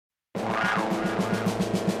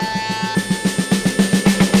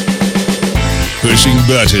pushing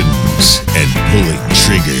buttons and pulling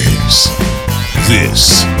triggers.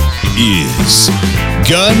 This is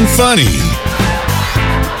Gun Funny.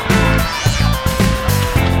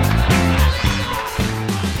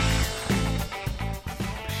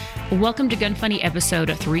 Welcome to Gun Funny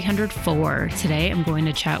episode 304. Today I'm going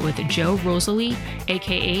to chat with Jo Rosalie,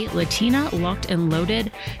 aka Latina Locked and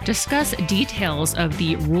Loaded, discuss details of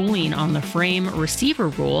the ruling on the frame receiver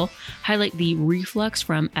rule, highlight the reflux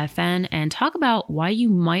from FN, and talk about why you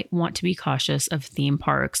might want to be cautious of theme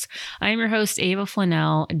parks. I am your host, Ava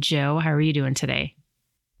Flanell. Jo, how are you doing today?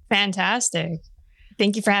 Fantastic.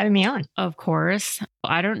 Thank you for having me on. Of course.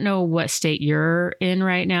 I don't know what state you're in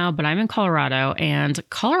right now, but I'm in Colorado, and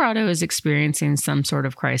Colorado is experiencing some sort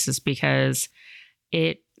of crisis because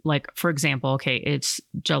for example, it's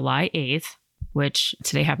July 8th, which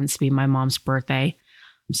today happens to be my mom's birthday.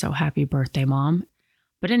 So happy birthday, Mom.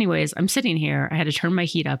 But anyways, I'm sitting here. I had to turn my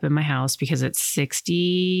heat up in my house because it's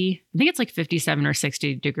 60, I think it's like 57 or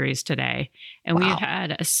 60 degrees today. And Wow. We've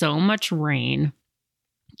had so much rain.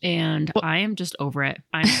 And I am just over it.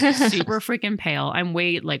 I'm super freaking pale. I'm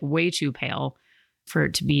way too pale for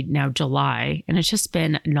it to be now July. And it's just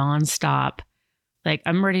been nonstop. Like,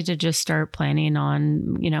 I'm ready to just start planning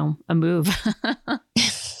on, a move.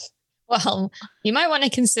 Well, you might want to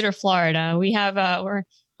consider Florida. We have,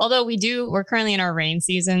 we're currently in our rain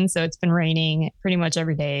season. So it's been raining pretty much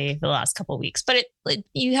every day for the last couple of weeks, but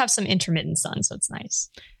you have some intermittent sun. So it's nice.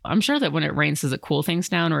 I'm sure that when it rains, does it cool things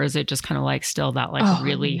down, or is it just kind of like still that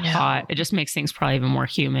really hot? It just makes things probably even more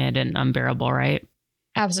humid and unbearable, right?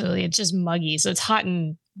 Absolutely. It's just muggy. So it's hot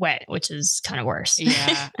and wet, which is kind of worse.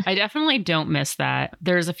 Yeah, I definitely don't miss that.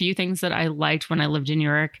 There's a few things that I liked when I lived in New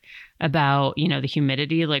York about, the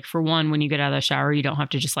humidity. Like, for one, when you get out of the shower, you don't have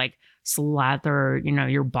to just slather,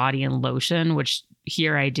 your body in lotion, which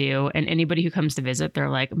here I do. And anybody who comes to visit, they're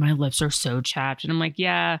like, my lips are so chapped. And I'm like,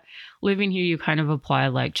 yeah, living here, you kind of apply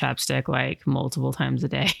chapstick multiple times a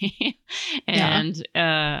day. And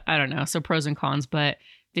I don't know. So pros and cons, but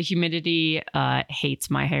the humidity hates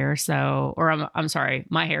my hair. I'm sorry,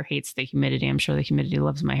 my hair hates the humidity. I'm sure the humidity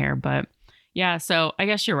loves my hair. But yeah, so I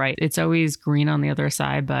guess you're right. It's always green on the other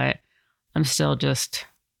side, but I'm still just,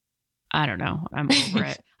 I don't know. I'm over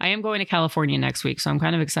it. I am going to California next week, so I'm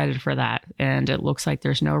kind of excited for that. And it looks like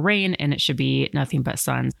there's no rain and it should be nothing but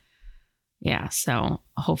sun. Yeah, so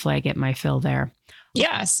hopefully I get my fill there.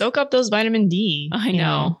 Yeah, soak up those vitamin D. I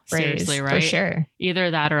know. Seriously, right? For sure. Either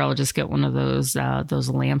that or I'll just get one of those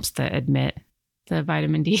lamps that emit the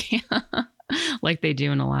vitamin D like they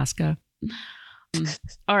do in Alaska.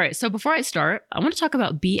 All right, so before I start, I want to talk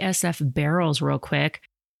about BSF barrels real quick.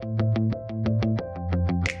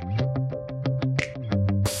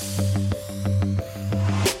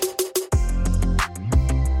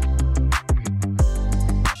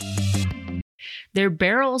 Their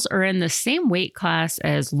barrels are in the same weight class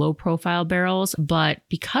as low profile barrels, but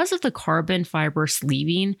because of the carbon fiber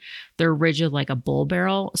sleeving, they're rigid like a bull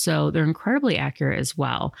barrel, so they're incredibly accurate as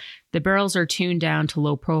well. The barrels are tuned down to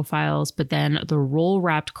low profiles, but then the roll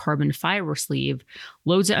wrapped carbon fiber sleeve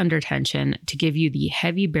loads it under tension to give you the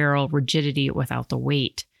heavy barrel rigidity without the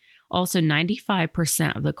weight. Also,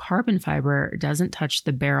 95% of the carbon fiber doesn't touch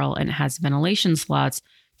the barrel and it has ventilation slots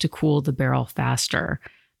to cool the barrel faster.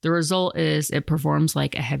 The result is it performs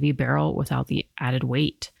like a heavy barrel without the added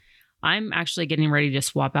weight. I'm actually getting ready to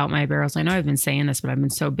swap out my barrels. I know I've been saying this, but I've been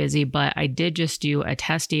so busy, but I did just do a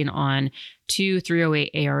testing on 2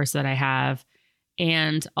 308 ARs that I have.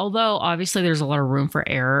 And although obviously there's a lot of room for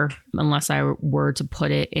error, unless I were to put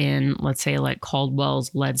it in, let's say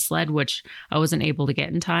Caldwell's lead sled, which I wasn't able to get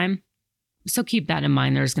in time. So keep that in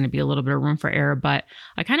mind. There's going to be a little bit of room for error, but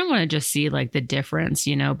I kind of want to just see the difference,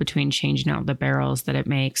 between changing out the barrels that it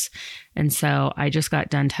makes. And so I just got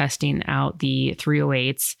done testing out the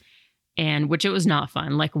 308s, and which it was not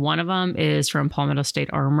fun. One of them is from Palmetto State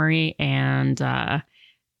Armory, and that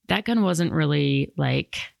gun wasn't really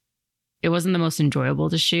it wasn't the most enjoyable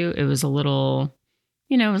to shoot. It was a little,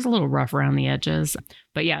 it was a little rough around the edges.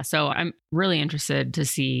 But yeah, so I'm really interested to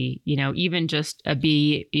see, even just a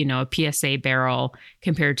PSA barrel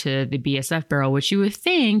compared to the BSF barrel, which you would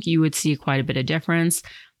think you would see quite a bit of difference,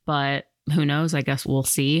 but who knows? I guess we'll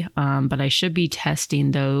see. But I should be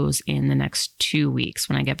testing those in the next 2 weeks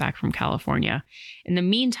when I get back from California. In the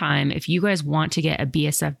meantime, if you guys want to get a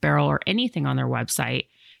BSF barrel or anything on their website,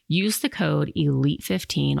 use the code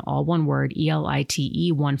ELITE15, all one word,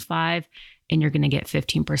 ELITE15, and you're going to get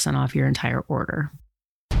 15% off your entire order.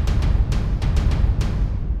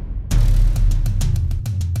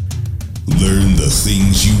 Learn the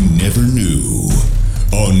things you never knew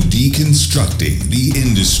on Deconstructing the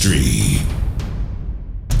Industry.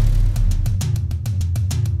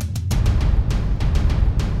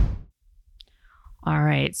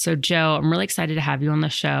 right. So, Joe, I'm really excited to have you on the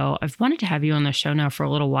show. I've wanted to have you on the show now for a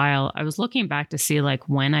little while. I was looking back to see like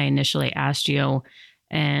when I initially asked you,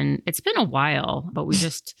 and it's been a while, but we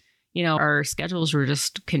just, our schedules were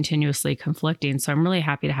just continuously conflicting. So I'm really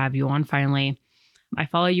happy to have you on finally. I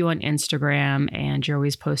follow you on Instagram and you're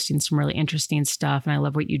always posting some really interesting stuff and I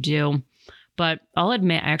love what you do. But I'll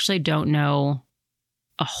admit, I actually don't know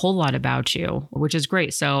a whole lot about you, which is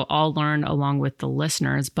great. So I'll learn along with the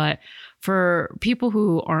listeners. But for people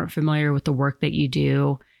who aren't familiar with the work that you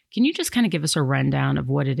do, can you just kind of give us a rundown of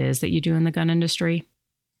what it is that you do in the gun industry?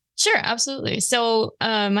 Sure, absolutely. So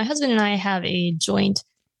my husband and I have a joint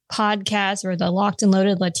podcast. We're the Locked and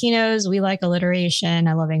Loaded Latinos. We like alliteration.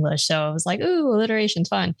 I love English. So I was like, ooh, alliteration's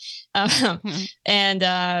fun.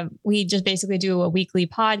 And we just basically do a weekly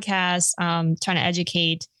podcast trying to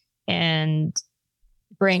educate and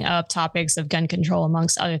bring up topics of gun control,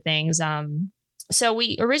 amongst other things. So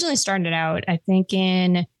we originally started out, I think,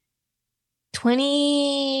 in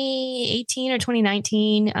 2018 or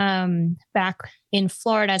 2019, back in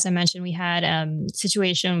Florida. As I mentioned, we had a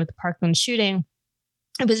situation with the Parkland shooting.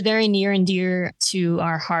 It was very near and dear to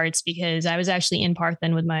our hearts because I was actually in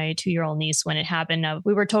Parkland with my 2-year-old niece when it happened.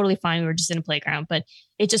 We were totally fine. We were just in a playground, but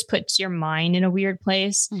it just puts your mind in a weird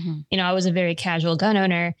place. Mm-hmm. I was a very casual gun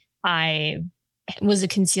owner. I was a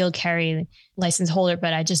concealed carry license holder,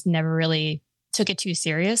 but I just never really took it too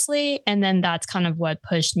seriously. And then that's kind of what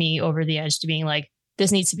pushed me over the edge to being like,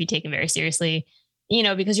 this needs to be taken very seriously,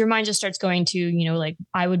 because your mind just starts going to, like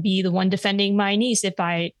I would be the one defending my niece if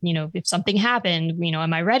if something happened,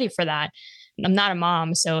 am I ready for that? I'm not a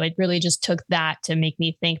mom. So it really just took that to make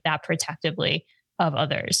me think that protectively of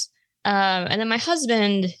others. And then my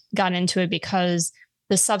husband got into it because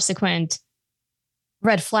the subsequent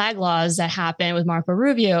red flag laws that happened with Marco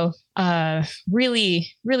Rubio really,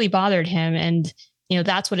 really bothered him. And,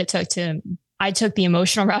 that's what it took I took the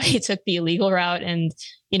emotional route. He took the illegal route. And,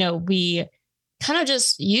 we kind of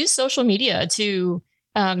just used social media to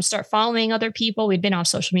start following other people. We'd been off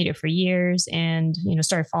social media for years and,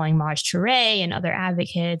 started following Maj Touré and other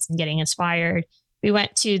advocates and getting inspired. We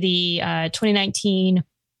went to the 2019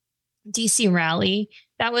 DC rally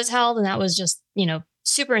that was held. And that was just,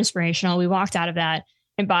 super inspirational. We walked out of that.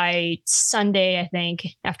 And by Sunday, I think,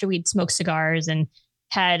 after we'd smoked cigars and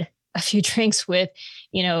had a few drinks with,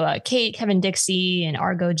 Kate, Kevin Dixie and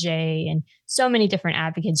Argo J and so many different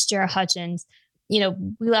advocates, Jara Hutchins, we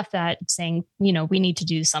left that saying, we need to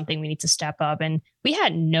do something. We need to step up. And we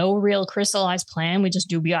had no real crystallized plan. We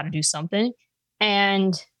got to do something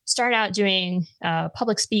and start out doing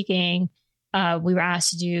public speaking. We were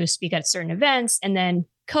asked to speak at certain events and then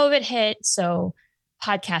COVID hit. So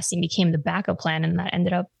podcasting became the backup plan and that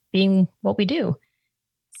ended up being what we do.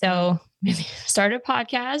 So we started a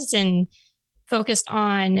podcast and focused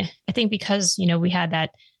on, I think because, we had that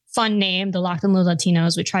fun name, the Locked and Loaded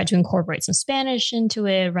Latinos, we tried to incorporate some Spanish into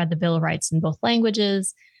it, read the Bill of Rights in both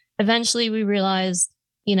languages. Eventually we realized,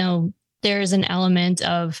 there's an element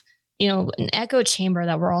of, an echo chamber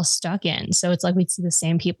that we're all stuck in. So it's like we see the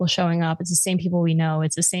same people showing up. It's the same people we know.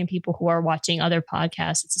 It's the same people who are watching other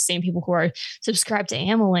podcasts. It's the same people who are subscribed to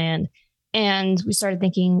AmmoLand. And we started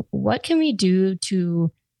thinking, what can we do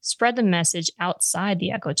to spread the message outside the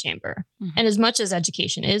echo chamber? Mm-hmm. And as much as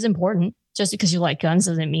education is important, just because you like guns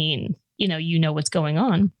doesn't mean, you know what's going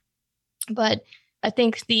on. But I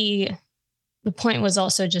think the point was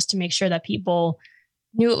also just to make sure that people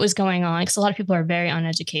knew what was going on, because a lot of people are very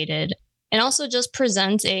uneducated, and also just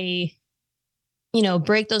present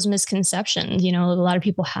break those misconceptions. A lot of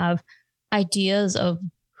people have ideas of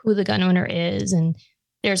who the gun owner is, and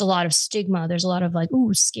there's a lot of stigma. There's a lot of like,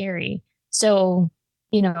 ooh, scary. So,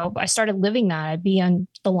 I started living that. I'd be on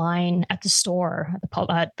the line at the store,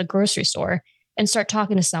 at the grocery store, and start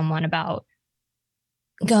talking to someone about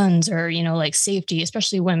guns or, like safety,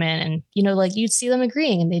 especially women. And, like you'd see them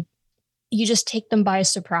agreeing and you just take them by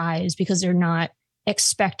surprise because they're not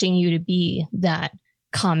expecting you to be that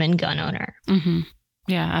common gun owner. Mm-hmm.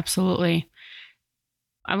 Yeah, absolutely.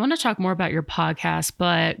 I want to talk more about your podcast,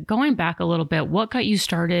 but going back a little bit, what got you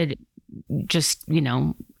started just,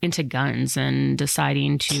 into guns and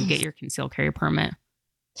deciding to get your concealed carry permit?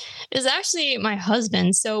 It was actually my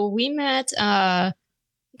husband. So we met, I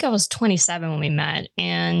think I was 27 when we met,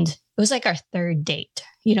 and it was like our third date.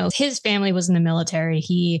 His family was in the military.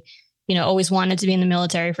 He always wanted to be in the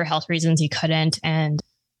military for health reasons. He couldn't. And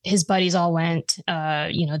his buddies all went,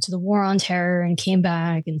 to the war on terror and came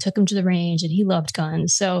back and took him to the range, and he loved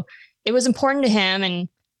guns. So it was important to him. And,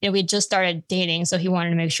 we had just started dating. So he wanted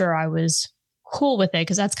to make sure I was cool with it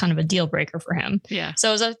because that's kind of a deal breaker for him. Yeah. So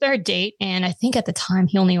it was a third date. And I think at the time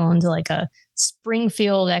he only owned like a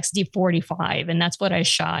Springfield XD45. And that's what I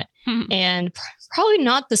shot. And probably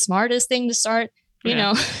not the smartest thing to start, you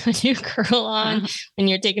know, a new girl on when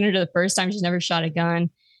you're taking her to the first time she's never shot a gun.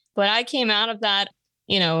 But I came out of that,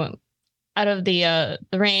 you know, out of the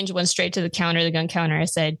range, went straight to the counter, the gun counter. I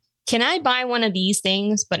said, can I buy one of these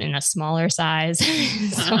things, but in a smaller size?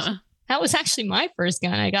 So that was actually my first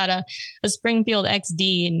gun. I got a Springfield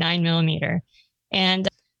XD 9mm. And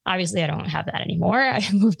obviously I don't have that anymore. I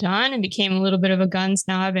moved on and became a little bit of a gun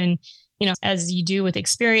snob. And, you know, as you do with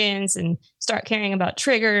experience and start caring about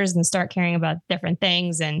triggers and start caring about different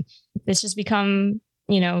things. And it's just become,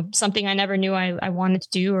 you know, something I never knew I wanted to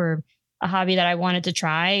do, or a hobby that I wanted to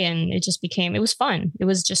try. And it just became, it was fun. It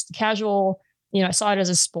was just casual. You know, I saw it as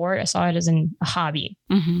a sport. I saw it as a hobby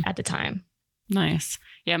at the time. Nice.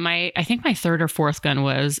 Yeah. I think my third or fourth gun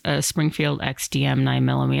was a Springfield XDM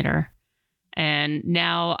 9mm. And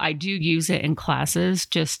now I do use it in classes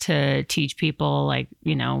just to teach people, like,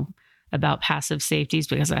 you know, about passive safeties,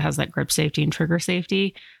 because it has that grip safety and trigger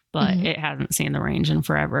safety, but it hasn't seen the range in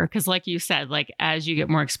forever. Cause like you said, like as you get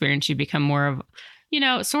more experience, you become more of, you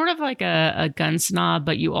know, sort of like a gun snob,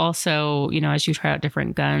 but you also, you know, as you try out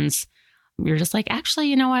different guns, you're just like, actually,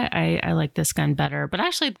 you know what? I like this gun better. But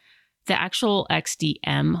actually the actual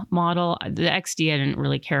XDM model, the XD I didn't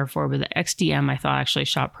really care for, but the XDM I thought actually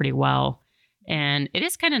shot pretty well. And it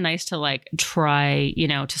is kind of nice to like try, you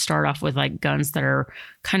know, to start off with like guns that are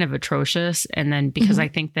kind of atrocious. And then because I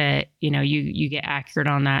think that, you know, you get accurate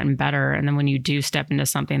on that and better. And then when you do step into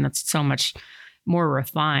something that's so much more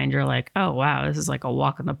refined, you're like, oh, wow, this is like a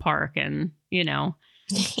walk in the park. And, you know,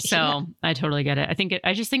 so I totally get it.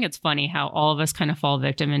 I just think it's funny how all of us kind of fall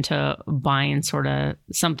victim into buying sort of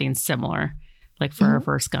something similar, like for our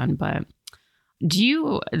first gun. But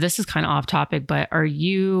this is kind of off topic, but I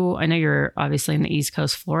know you're obviously in the East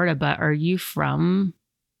Coast, Florida, but are you from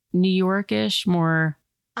New York-ish more?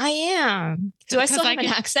 I am. Do I still have an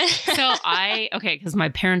accent? Because my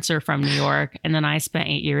parents are from New York, and then I spent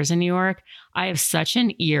 8 years in New York. I have such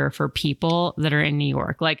an ear for people that are in New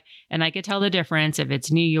York. Like, and I could tell the difference if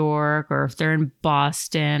it's New York or if they're in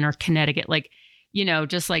Boston or Connecticut, like, you know,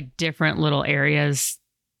 just like different little areas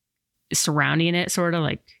surrounding it, sort of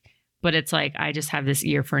like, but it's like, I just have this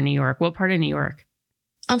ear for New York. What part of New York?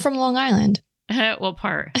 I'm from Long Island. What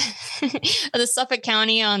part? The Suffolk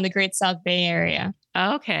County on the Great South Bay area.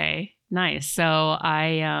 Okay, nice. So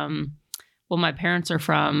my parents are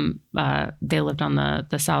from, they lived on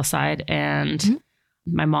the South Side, and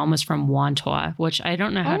my mom was from Wantagh, which I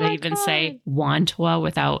don't know how to even say Wantagh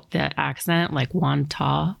without the accent, like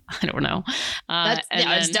Wantagh. I don't know.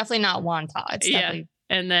 It's definitely not Wantagh. It's definitely.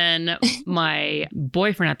 And then my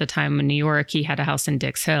boyfriend at the time in New York, he had a house in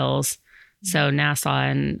Dix Hills. So Nassau,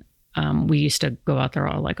 and we used to go out there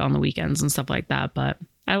all like on the weekends and stuff like that. But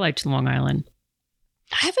I liked Long Island.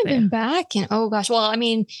 I haven't been back in, oh gosh. Well, I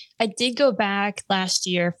mean, I did go back last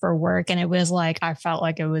year for work, and it was like, I felt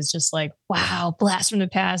like it was just like, wow, blast from the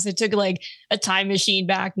past. It took like a time machine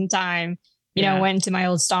back in time, you know, went to my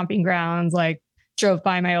old stomping grounds, like drove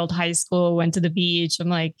by my old high school, went to the beach. I'm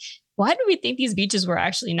like, why do we think these beaches were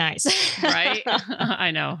actually nice? Right.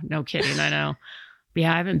 I know. No kidding. I know.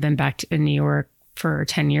 Yeah. I haven't been back in New York for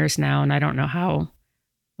 10 years now. And I don't know how,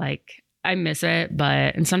 like, I miss it,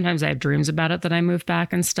 and sometimes I have dreams about it that I move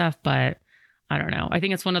back and stuff, but I don't know. I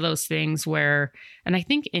think it's one of those things where, and I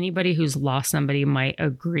think anybody who's lost somebody might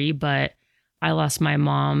agree, but I lost my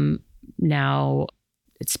mom now.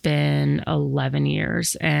 It's been 11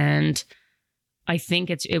 years, and I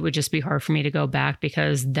think it would just be hard for me to go back,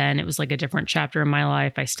 because then it was like a different chapter in my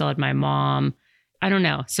life. I still had my mom. I don't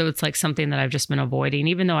know. So it's like something that I've just been avoiding,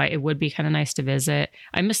 even though it would be kind of nice to visit.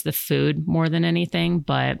 I miss the food more than anything,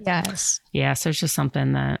 but yes. Yeah. So it's just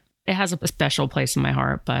something that it has a special place in my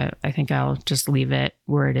heart, but I think I'll just leave it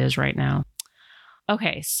where it is right now.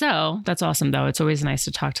 Okay. So that's awesome though. It's always nice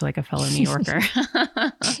to talk to like a fellow New Yorker.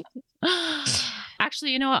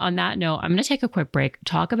 Actually, you know what? On that note, I'm going to take a quick break,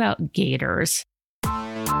 talk about gators.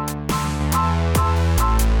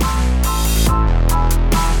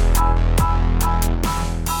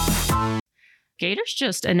 Gators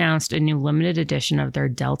just announced a new limited edition of their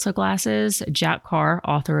Delta glasses. Jack Carr,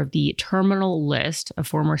 author of The Terminal List, a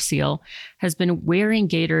former SEAL, has been wearing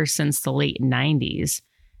Gators since the late 90s,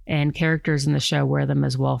 and characters in the show wear them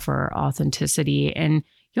as well for authenticity. And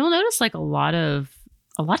you'll notice like a lot of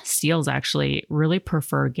SEALs actually really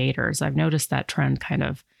prefer Gators. I've noticed that trend kind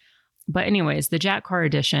of. But anyways, the Jack Carr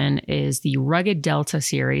edition is the rugged Delta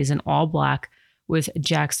series in all black with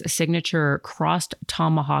Jack's signature crossed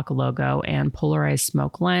tomahawk logo and polarized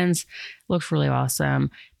smoke lens. Looks really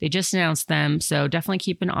awesome. They just announced them, so definitely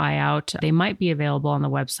keep an eye out. They might be available on the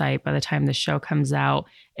website by the time the show comes out.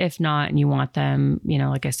 If not, and you want them,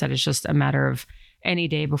 like I said, it's just a matter of any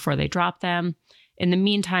day before they drop them. In the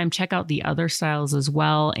meantime, check out the other styles as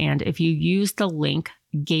well. And if you use the link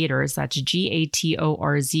Gatorz, that's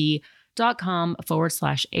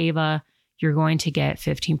GATORZ.com/Ava, you're going to get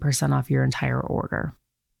 15% off your entire order.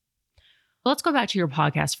 Let's go back to your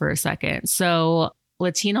podcast for a second. So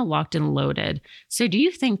Latina Locked and Loaded. So do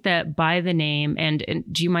you think that by the name, and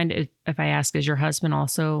do you mind if I ask, is your husband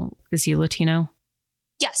also, is he Latino?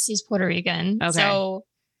 Yes, he's Puerto Rican. Okay. So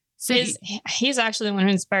he's actually the one who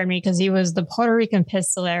inspired me because he was the Puerto Rican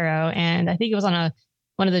pistolero. And I think it was on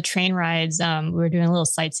one of the train rides. We were doing a little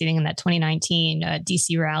sightseeing in that 2019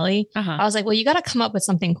 DC rally. Uh-huh. I was like, well, you got to come up with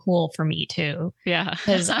something cool for me too. Yeah.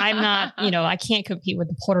 Because I'm not, I can't compete with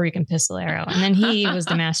the Puerto Rican pistolero. And then he was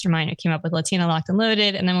the mastermind who came up with Latina Locked and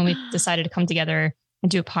Loaded. And then when we decided to come together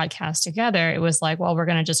and do a podcast together, it was like, well, we're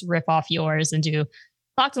going to just rip off yours and do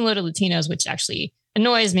Locked and Loaded Latinos, which actually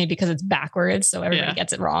annoys me because it's backwards. So everybody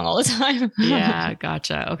gets it wrong all the time. Yeah,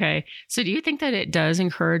 gotcha. Okay. So do you think that it does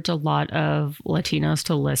encourage a lot of Latinos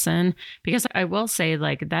to listen? Because I will say,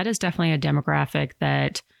 like, that is definitely a demographic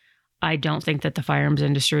that I don't think that the firearms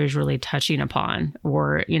industry is really touching upon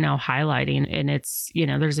or, highlighting. And it's,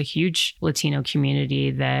 there's a huge Latino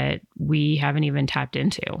community that we haven't even tapped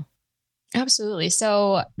into. Absolutely.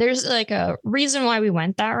 So there's like a reason why we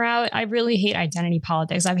went that route. I really hate identity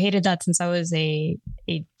politics. I've hated that since I was a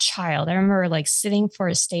child. I remember like sitting for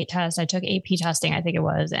a state test. I took AP testing, I think it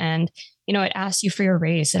was. And, it asked you for your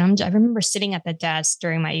race. And I remember sitting at the desk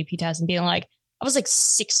during my AP test and being like, I was like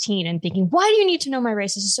 16 and thinking, why do you need to know my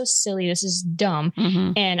race? This is so silly. This is dumb.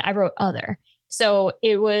 Mm-hmm. And I wrote other. So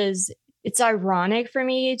it's ironic for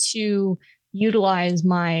me to utilize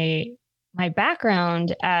my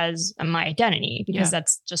background as my identity because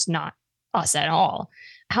that's just not us at all.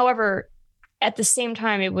 However, at the same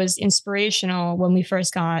time, it was inspirational when we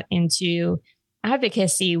first got into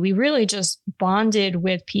advocacy. We really just bonded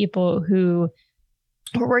with people who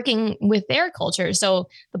were working with their culture. So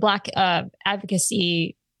the Black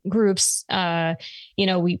advocacy groups,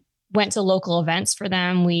 we went to local events for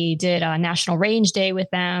them. We did a National Range Day with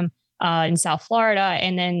them. In South Florida.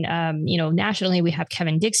 And then, nationally, we have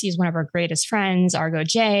Kevin Dixie is one of our greatest friends, Argo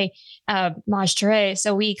J, Maj Touré.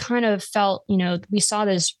 So we kind of felt, we saw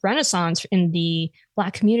this renaissance in the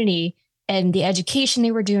Black community and the education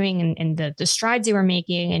they were doing and the strides they were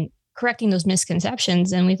making and correcting those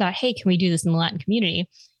misconceptions. And we thought, hey, can we do this in the Latin community?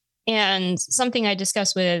 And something I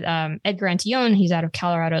discussed with Edgar Antillon, he's out of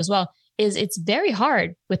Colorado as well, is it's very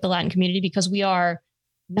hard with the Latin community because we are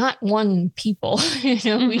not one people,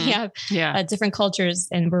 Mm-hmm. we have different cultures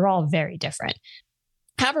and we're all very different.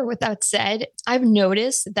 However, with that said, I've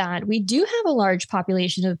noticed that we do have a large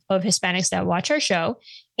population of Hispanics that watch our show.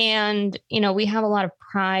 And, we have a lot of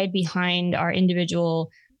pride behind our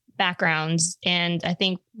individual backgrounds. And I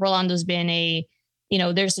think Rolando's been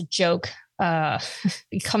there's a joke.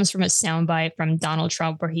 It comes from a soundbite from Donald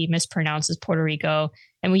Trump where he mispronounces Puerto Rico.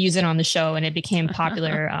 And we use it on the show and it became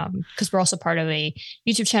popular because we're also part of a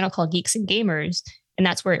YouTube channel called Geeks and Gamers. And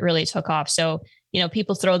that's where it really took off. So,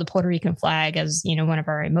 people throw the Puerto Rican flag as, one of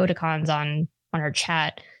our emoticons on our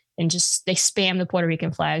chat and just they spam the Puerto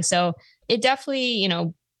Rican flag. So it definitely,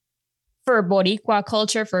 for Boricua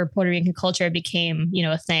culture, for Puerto Rican culture, it became,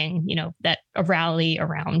 a thing, that a rally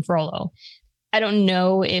around Rolo. I don't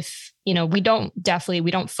know if, we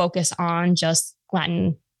don't focus on just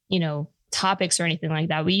Latin, topics or anything like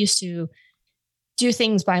that. We used to do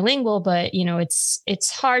things bilingual, but it's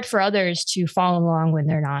hard for others to follow along when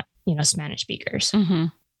they're not, Spanish speakers. Mm-hmm.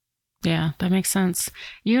 Yeah, that makes sense.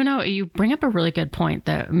 You bring up a really good point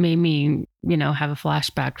that made me, have a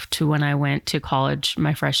flashback to when I went to college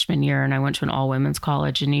my freshman year and I went to an all women's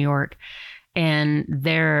college in New York. And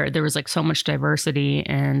there was like so much diversity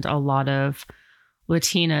and a lot of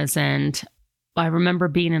Latinas. And I remember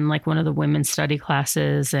being in like one of the women's study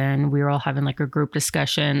classes and we were all having like a group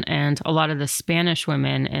discussion and a lot of the Spanish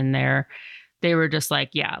women in there, they were just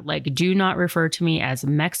like, do not refer to me as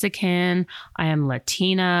Mexican. I am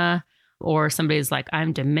Latina. Or somebody's like,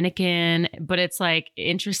 I'm Dominican. But it's like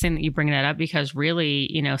interesting that you bring that up because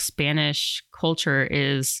really, Spanish culture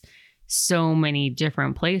is so many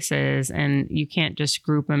different places and you can't just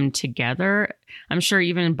group them together. I'm sure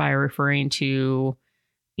even by referring to,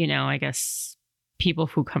 I guess people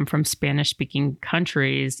who come from Spanish speaking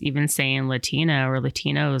countries, even saying Latina or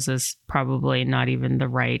Latinos is probably not even the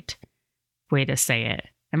right way to say it.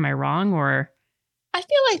 Am I wrong or? I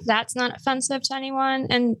feel like that's not offensive to anyone.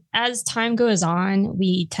 And as time goes on,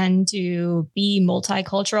 we tend to be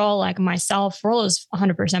multicultural. Like myself, Rolo is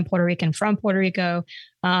 100% Puerto Rican, from Puerto Rico.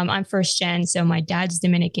 I'm first gen, so my dad's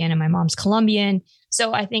Dominican and my mom's Colombian.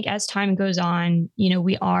 So I think as time goes on,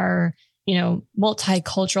 we are,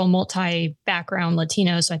 multicultural, multi-background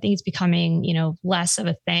Latinos. So I think it's becoming, less of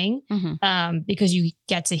a thing because you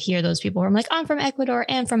get to hear those people who are like, I'm from Ecuador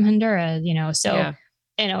and from Honduras, so. Yeah.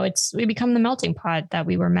 We become the melting pot that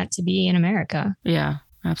we were meant to be in America. Yeah,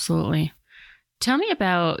 absolutely. Tell me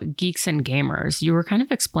about Geeks and Gamers. You were kind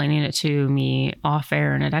of explaining it to me off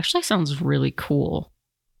air, and it actually sounds really cool.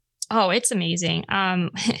 Oh, it's amazing.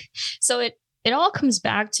 So it all comes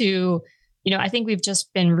back to, I think we've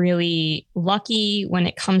just been really lucky when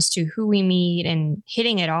it comes to who we meet and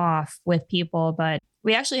hitting it off with people. But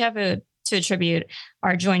we actually have to attribute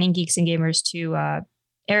our joining Geeks and Gamers to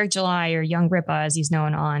Eric July, or Young Ripa, as he's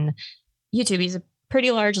known on YouTube. He's a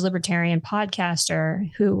pretty large libertarian podcaster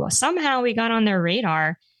who somehow we got on their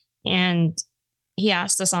radar, and he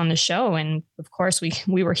asked us on the show. And of course, we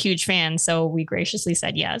were huge fans, so we graciously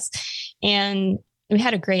said yes. And we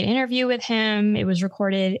had a great interview with him. It was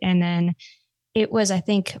recorded, and then it was, I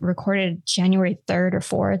think, recorded January 3rd or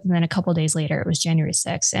 4th. And then a couple of days later, it was January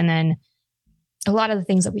 6th. And then a lot of the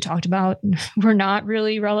things that we talked about were not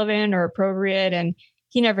really relevant or appropriate, and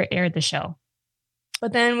he never aired the show.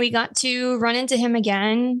 But then we got to run into him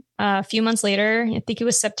again a few months later. I think it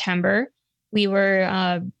was September. We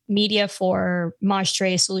were media for Maj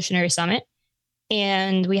Toure Solutionary Summit.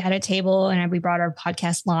 And we had a table and we brought our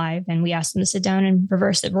podcast live, and we asked him to sit down and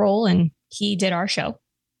reverse the role. And he did our show.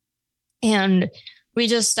 And we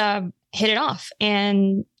just hit it off.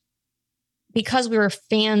 And because we were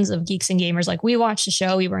fans of Geeks and Gamers, like we watched the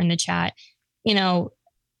show, we were in the chat,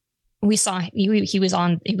 we saw he was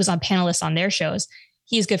on panelists on their shows.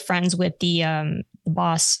 He's good friends with the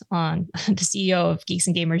boss on the CEO of Geeks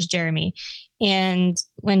and Gamers, Jeremy. And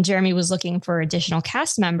when Jeremy was looking for additional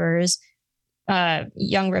cast members,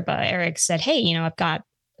 Young Ripa, Eric said, hey, I've got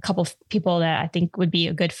a couple of people that I think would be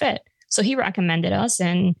a good fit. So he recommended us,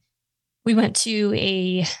 and we went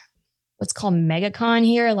to what's called MegaCon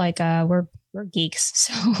here. Like we're geeks.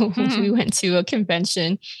 So we went to a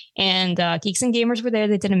convention, and Geeks and Gamers were there.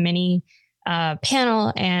 They did a mini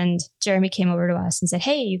panel, and Jeremy came over to us and said,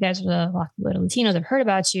 hey, you guys are the Lucky Little Latinos. I've heard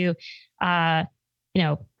about you. Are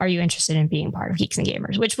you interested in being part of Geeks and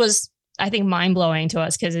Gamers? Which was, I think, mind blowing to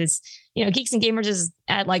us, because it's, Geeks and Gamers is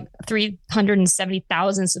at like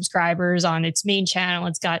 370,000 subscribers on its main channel.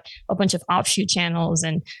 It's got a bunch of offshoot channels,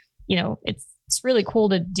 and, it's really cool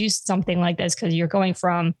to do something like this, because you're going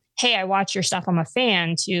from, hey, I watch your stuff, I'm a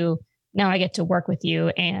fan, to now I get to work with you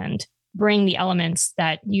and bring the elements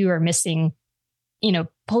that you are missing,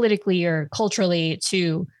 politically or culturally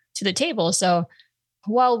to the table. So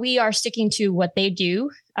while we are sticking to what they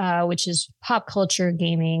do, which is pop culture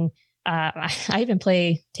gaming, I even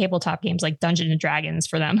play tabletop games like Dungeons and Dragons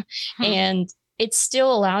for them. And it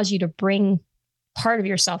still allows you to bring part of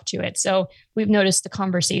yourself to it. So we've noticed the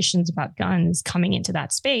conversations about guns coming into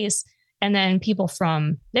that space, and then people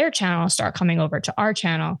from their channel start coming over to our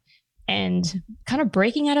channel and kind of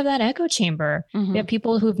breaking out of that echo chamber. We have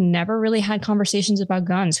people who've never really had conversations about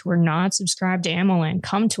guns, who are not subscribed to AmmoLand,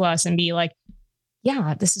 come to us and be like,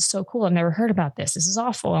 yeah, this is so cool. I've never heard about this. This is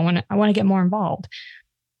awful. I want to get more involved.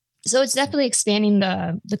 So it's definitely expanding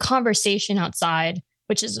the conversation outside,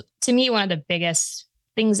 which is, to me, one of the biggest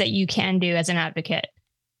things that you can do as an advocate.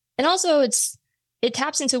 And also it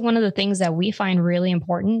taps into one of the things that we find really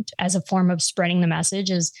important as a form of spreading the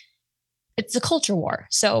message is it's a culture war.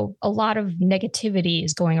 So a lot of negativity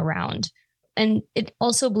is going around, and it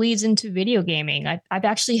also bleeds into video gaming. I've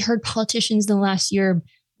actually heard politicians in the last year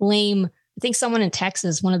blame, I think someone in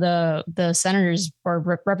Texas, one of the senators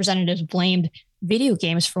or representatives, blamed video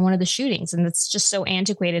games for one of the shootings. And it's just so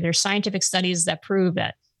antiquated. There's scientific studies that prove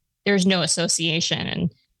that there's no association.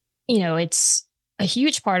 And, it's a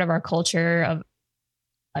huge part of our culture of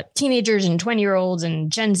teenagers and 20-year-olds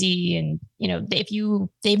and Gen Z. And,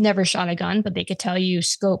 they've never shot a gun, but they could tell you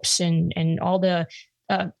scopes and all the,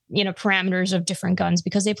 parameters of different guns,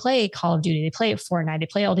 because they play Call of Duty, they play Fortnite, they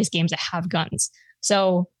play all these games that have guns.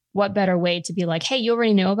 So what better way to be like, hey, you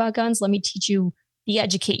already know about guns. Let me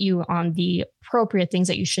educate you on the appropriate things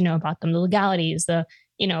that you should know about them, the legalities, the,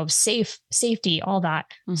 safety, all that.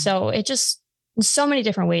 So it just, in so many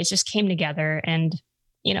different ways, just came together, and,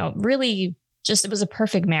 really just, it was a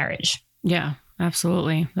perfect marriage. Yeah,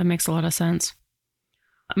 absolutely. That makes a lot of sense.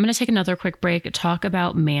 I'm going to take another quick break to talk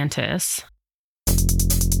about Mantis.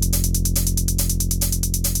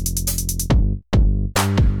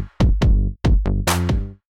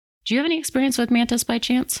 Do Do you have any experience with Mantis by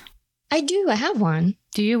chance? I do. I have one.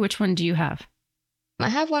 Do you? Which one do you have? I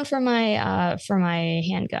have one for my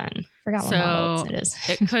handgun. Forgot what model it is.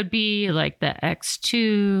 It could be like the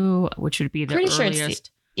X2, which would be the earliest.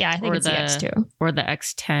 Sure I think it's the X2. Or the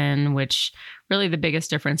X10, which really the biggest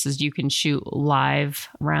difference is you can shoot live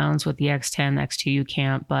rounds with the X10. The X2 you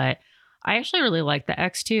can't, but I actually really like the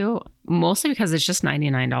X2, mostly because it's just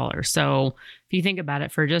 $99. So if you think about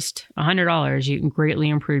it, for just $100, you can greatly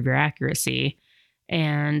improve your accuracy.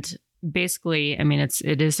 And basically, I mean,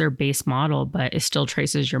 it is their base model, but it still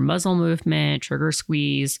traces your muzzle movement, trigger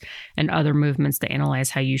squeeze, and other movements to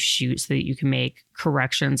analyze how you shoot so that you can make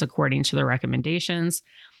corrections according to the recommendations.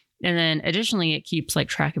 And then additionally, it keeps like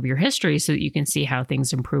track of your history so that you can see how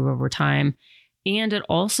things improve over time. And it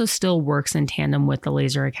also still works in tandem with the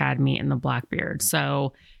Laser Academy and the Blackbeard.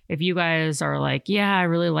 So if you guys are like, yeah, I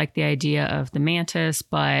really like the idea of the Mantis,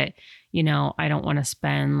 but you know, I don't want to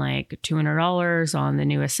spend like $200 on the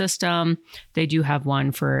newest system, they do have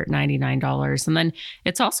one for $99. And then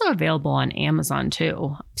it's also available on Amazon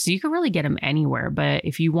too. So you can really get them anywhere. But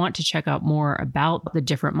if you want to check out more about the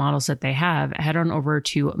different models that they have, head on over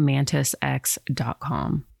to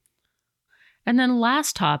mantisx.com. And then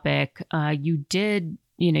last topic, you've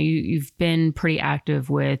been pretty active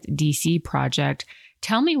with DC Project.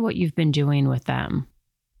 Tell me what you've been doing with them.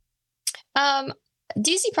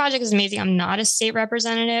 DC Project is amazing. I'm not a state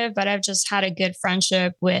representative, but I've just had a good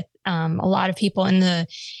friendship with a lot of people in the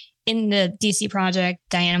DC Project.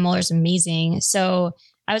 Diana Muller is amazing. So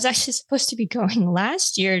I was actually supposed to be going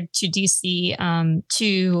last year to DC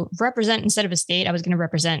to represent, instead of a state, I was going to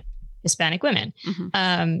represent Hispanic women,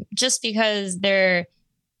 just because it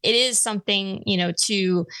is something,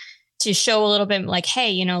 to show a little bit like,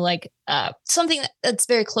 hey, something that's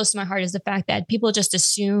very close to my heart is the fact that people just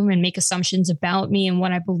assume and make assumptions about me and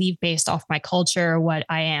what I believe based off my culture or what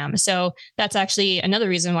I am. So that's actually another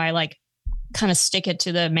reason why I like kind of stick it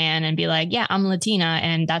to the man and be like, yeah, I'm Latina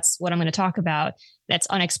and that's what I'm going to talk about. That's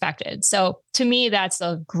unexpected. So to me, that's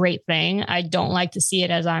a great thing. I don't like to see it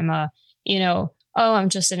as I'm I'm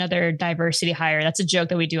just another diversity hire. That's a joke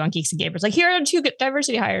that we do on Geeks and Gapers. Like, here are two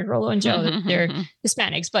diversity hires, Rolo and Joe. They're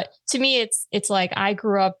Hispanics. But to me, it's like I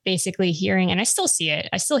grew up basically hearing, and I still see it.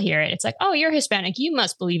 I still hear it. It's like, oh, you're Hispanic. You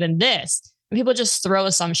must believe in this. And people just throw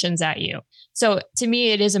assumptions at you. So to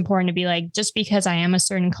me, it is important to be like, just because I am a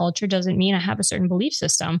certain culture doesn't mean I have a certain belief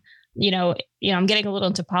system. I'm getting a little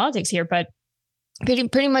into politics here, but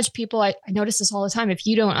pretty much people, I notice this all the time. If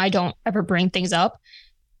you don't, I don't ever bring things up.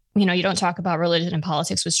 You don't talk about religion and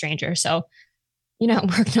politics with strangers. So,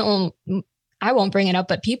 I won't bring it up,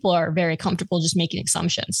 but people are very comfortable just making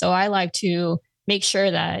assumptions. So I like to make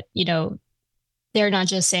sure that, they're not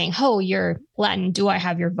just saying, oh, you're Latin. Do I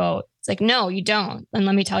have your vote? It's like, no, you don't. And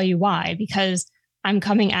let me tell you why, because I'm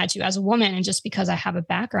coming at you as a woman. And just because I have a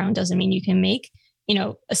background doesn't mean you can make,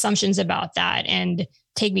 assumptions about that and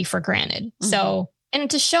take me for granted. Mm-hmm. So,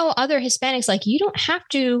 and to show other Hispanics, like, you don't have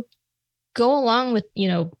to go along with,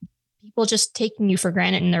 people just taking you for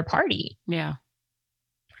granted in their party. Yeah.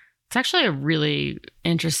 It's actually a really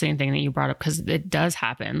interesting thing that you brought up, because it does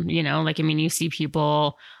happen, you see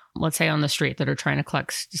people, let's say on the street, that are trying to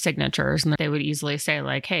collect signatures, and they would easily say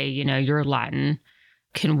like, hey, you're Latin.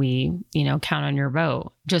 Can we, count on your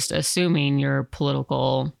vote? Just assuming your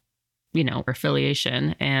political,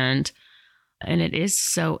 affiliation. And it is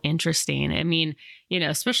so interesting. I mean,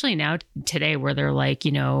 especially now today where they're like,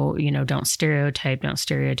 don't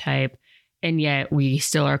stereotype. And yet we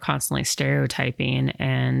still are constantly stereotyping.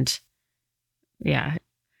 And yeah.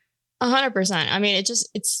 100%. I mean,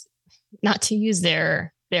 it's not to use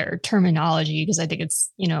their terminology, because I think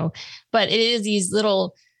it's, but it is these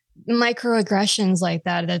little microaggressions like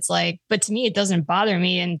that. That's like, but to me, it doesn't bother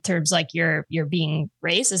me in terms like you're being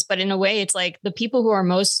racist, but in a way it's like the people who are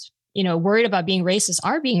most worried about being racist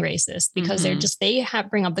are being racist, because they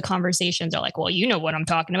bring up the conversations. They're like, well, you know what I'm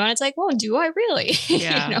talking about. It's like, well, do I really?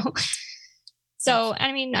 Yeah. So,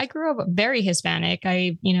 I mean, I grew up very Hispanic.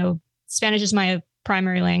 Spanish is my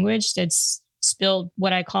primary language. It's still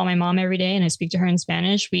what I call my mom every day, and I speak to her in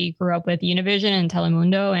Spanish. We grew up with Univision and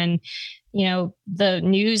Telemundo, and, the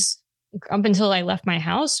news up until I left my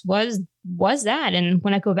house was that. And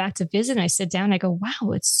when I go back to visit and I sit down, I go,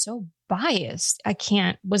 wow, it's so biased.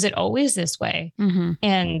 Was it always this way? Mm-hmm.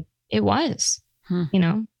 And it was,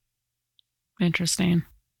 Interesting.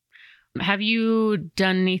 Have you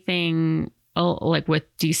done anything like with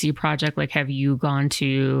DC Project? Like, have you gone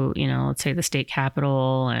to, let's say the state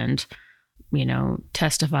capitol and,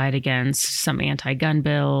 testified against some anti-gun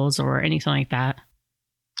bills or anything like that?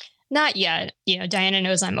 Not yet. Diana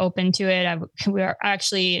knows I'm open to it.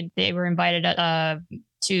 They were invited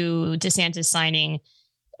to DeSantis signing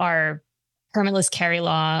our permitless carry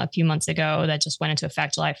law a few months ago that just went into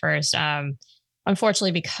effect July 1st.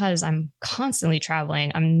 Unfortunately, because I'm constantly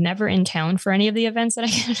traveling, I'm never in town for any of the events that I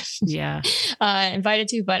get invited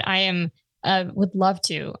to, but I am would love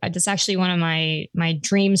to. It's actually one of my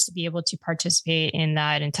dreams to be able to participate in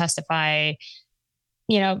that and testify.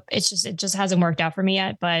 You know, it just hasn't worked out for me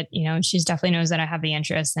yet, but you know, she definitely knows that I have the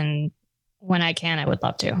interest, and when I can, I would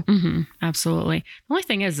love to. Mm-hmm, absolutely. The only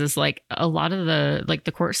thing is like a lot of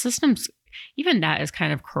the court systems, even that is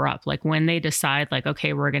kind of corrupt. Like when they decide like,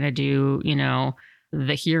 okay, we're going to do, you know,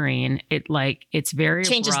 the hearing, it's very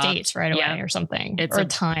changes abrupt. Dates right away or something,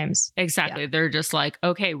 times. Exactly. Yeah. They're just like,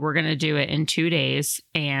 okay, we're going to do it in 2 days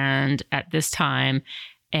and at this time.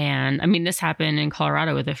 And I mean, this happened in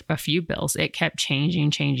Colorado with a few bills. It kept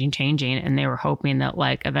changing. And they were hoping that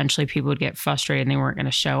like eventually people would get frustrated and they weren't going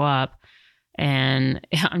to show up. And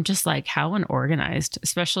I'm just like, how unorganized,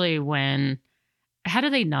 especially how do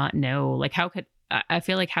they not know? Like, I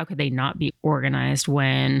feel like, how could they not be organized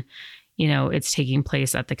when, you know, it's taking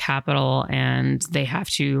place at the Capitol and they have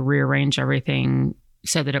to rearrange everything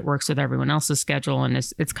so that it works with everyone else's schedule. And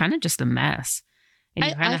it's kind of just a mess. And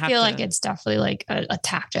I feel like it's definitely like a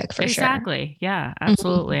tactic for sure. Exactly. Yeah,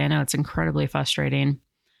 absolutely. I know it's incredibly frustrating.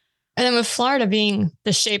 And then with Florida being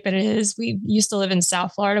the shape it is, we used to live in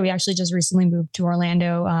South Florida. We actually just recently moved to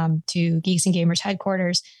Orlando, to Geeks and Gamers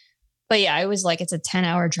headquarters. But yeah, it was like, it's a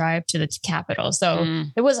 10-hour drive to the Capitol. So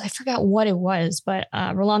it was, I forgot what it was, but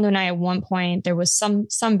Rolando and I, at one point, there was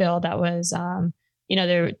some bill that was, you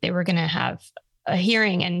know, they were going to have a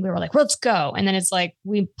hearing and we were like, well, let's go. And then it's like,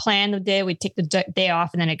 we planned the day, we take the day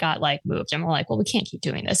off, and then it got like moved. And we're like, well, we can't keep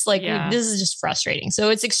doing this. Like, this is just frustrating. So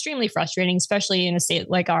it's extremely frustrating, especially in a state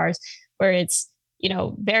like ours, where it's, you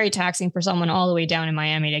know, very taxing for someone all the way down in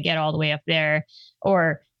Miami to get all the way up there,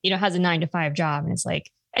 or, you know, has a 9-to-5 job. And it's like,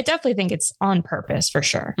 I definitely think it's on purpose for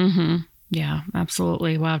sure. Mm-hmm. Yeah,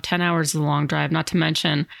 absolutely. Wow. 10 hours is a long drive, not to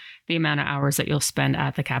mention the amount of hours that you'll spend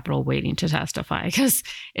at the Capitol waiting to testify, because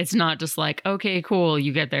it's not just like, okay, cool,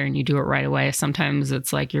 you get there and you do it right away. Sometimes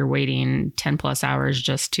it's like you're waiting 10 plus hours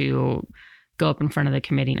just to go up in front of the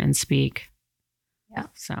committee and speak. Yeah.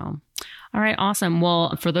 So, all right, awesome.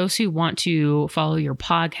 Well, for those who want to follow your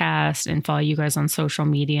podcast and follow you guys on social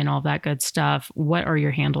media and all that good stuff, what are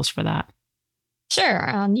your handles for that? Sure.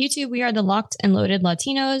 On YouTube, we are the Locked and Loaded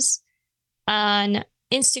Latinos. On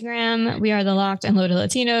Instagram, we are the Locked and Loaded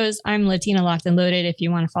Latinos. I'm Latina Locked and Loaded if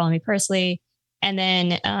you want to follow me personally. And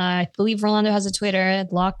then I believe Rolando has a Twitter,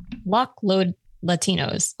 Lock Load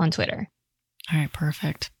Latinos on Twitter. All right,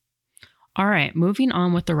 perfect. All right, moving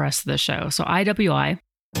on with the rest of the show. So IWI.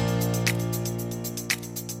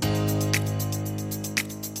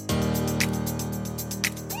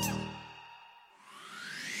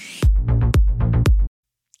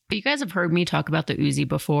 You guys have heard me talk about the Uzi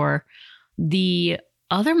before. The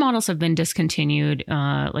other models have been discontinued,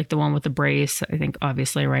 like the one with the brace. I think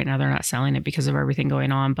obviously right now they're not selling it because of everything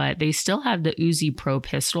going on, but they still have the Uzi Pro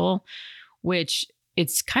pistol, which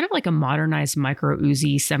it's kind of like a modernized micro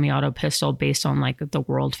Uzi semi-auto pistol based on like the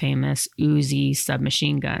world famous Uzi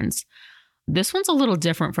submachine guns. This one's a little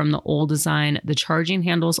different from the old design. The charging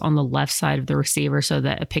handle's on the left side of the receiver so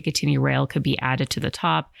that a Picatinny rail could be added to the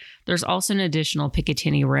top. There's also an additional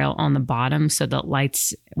Picatinny rail on the bottom so that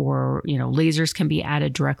lights or, you know, lasers can be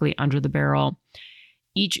added directly under the barrel.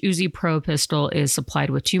 Each Uzi Pro pistol is supplied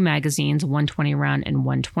with 2 magazines, 120 round and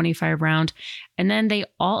 125 round. And then they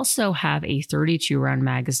also have a 32 round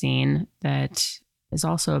magazine that is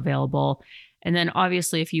also available. And then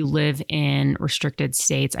obviously, if you live in restricted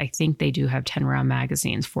states, I think they do have 10 round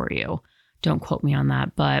magazines for you. Don't quote me on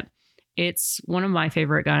that, but it's one of my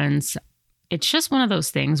favorite guns. It's just one of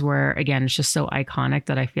those things where, again, it's just so iconic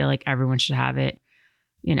that I feel like everyone should have it,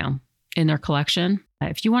 you know, in their collection.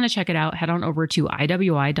 If you want to check it out, head on over to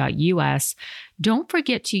iwi.us. Don't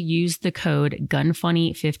forget to use the code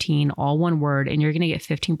GUNFUNNY15, all one word, and you're going to get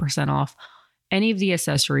 15% off any of the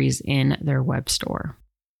accessories in their web store.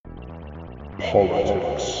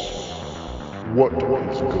 Politics. What is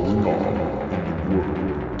going on in the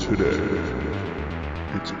world today?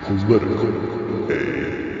 It's political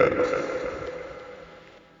AF.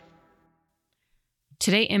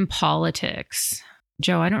 Today in politics.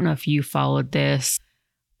 Joe, I don't know if you followed this.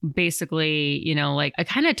 Basically, you know, like I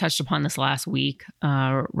kind of touched upon this last week,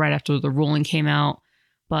 right after the ruling came out,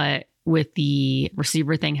 but with the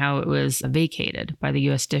receiver thing, how it was vacated by the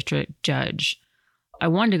U.S. District Judge. I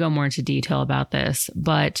wanted to go more into detail about this,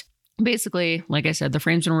 but basically, like I said, the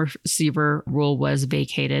frames and receiver rule was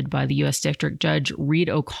vacated by the U.S. District Judge Reed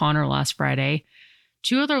O'Connor last Friday.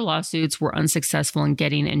 2 other lawsuits were unsuccessful in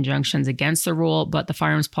getting injunctions against the rule, but the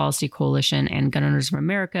Firearms Policy Coalition and Gun Owners of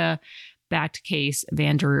America backed case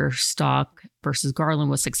Van der Stock versus Garland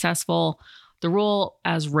was successful. The rule,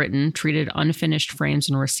 as written, treated unfinished frames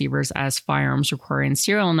and receivers as firearms requiring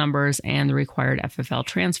serial numbers and the required FFL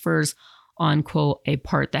transfers on, quote, a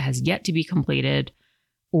part that has yet to be completed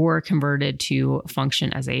or converted to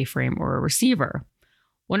function as a frame or a receiver.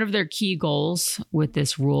 One of their key goals with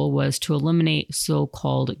this rule was to eliminate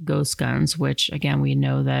so-called ghost guns, which, again, we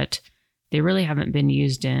know that they really haven't been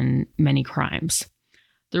used in many crimes.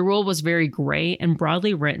 The rule was very gray and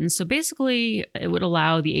broadly written, so basically it would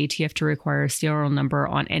allow the ATF to require a serial number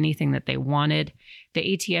on anything that they wanted.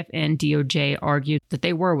 The ATF and DOJ argued that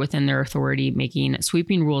they were within their authority making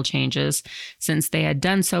sweeping rule changes since they had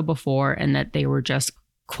done so before and that they were just,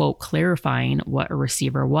 quote, clarifying what a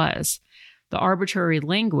receiver was. The arbitrary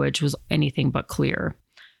language was anything but clear.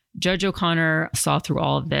 Judge O'Connor saw through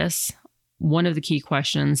all of this. One of the key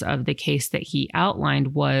questions of the case that he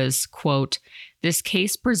outlined was, quote, this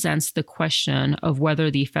case presents the question of whether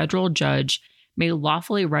the federal judge may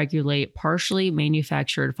lawfully regulate partially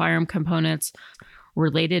manufactured firearm components,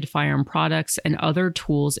 related firearm products, and other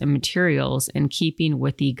tools and materials in keeping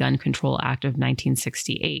with the Gun Control Act of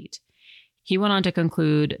 1968. He went on to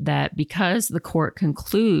conclude that because the court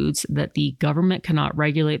concludes that the government cannot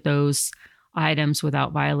regulate those items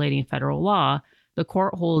without violating federal law, the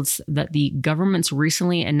court holds that the government's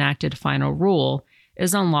recently enacted final rule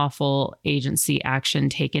is unlawful agency action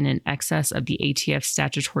taken in excess of the ATF's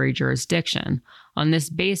statutory jurisdiction. On this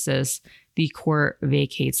basis, the court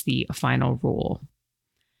vacates the final rule.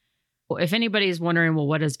 If anybody's wondering, well,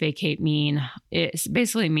 what does vacate mean? It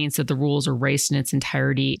basically means that the rules are erased in its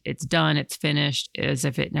entirety. It's done, it's finished, as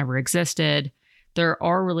if it never existed. There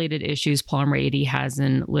are related issues Palm Rady has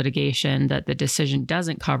in litigation that the decision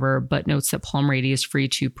doesn't cover, but notes that Palm Rady is free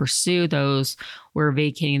to pursue those where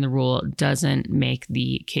vacating the rule doesn't make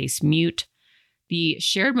the case moot. The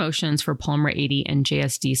shared motions for Palm Rady and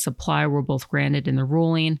JSD Supply were both granted in the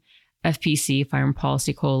ruling. FPC, Firearm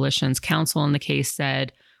Policy Coalition's counsel in the case,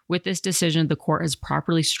 said, with this decision, the court has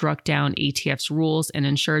properly struck down ATF's rules and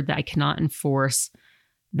ensured that I cannot enforce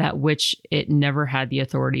that which it never had the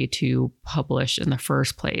authority to publish in the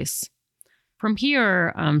first place. From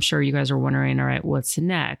here, I'm sure you guys are wondering, all right, what's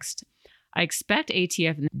next? I expect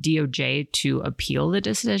ATF and DOJ to appeal the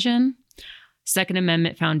decision. Second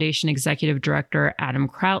Amendment Foundation Executive Director Adam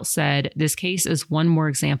Kraut said, this case is one more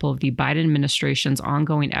example of the Biden administration's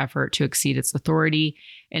ongoing effort to exceed its authority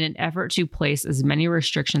in an effort to place as many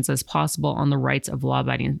restrictions as possible on the rights of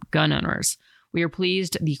law-abiding gun owners. We are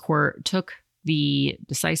pleased the court took the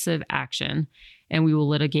decisive action, and we will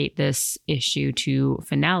litigate this issue to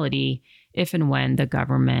finality if and when the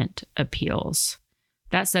government appeals.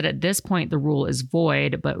 That said, at this point, the rule is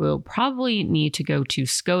void, but we'll probably need to go to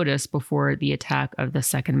SCOTUS before the attack of the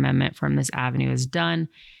Second Amendment from this avenue is done.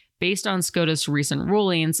 Based on SCOTUS' recent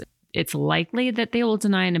rulings, it's likely that they will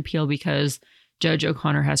deny an appeal because Judge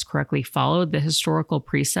O'Connor has correctly followed the historical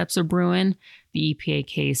precepts of Bruen, the EPA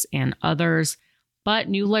case, and others. But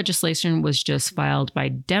new legislation was just filed by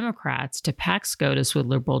Democrats to pack SCOTUS with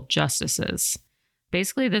liberal justices.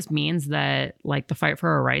 Basically, this means that, like, the fight for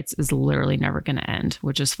our rights is literally never going to end,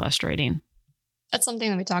 which is frustrating. That's something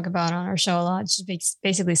that we talk about on our show a lot. It's just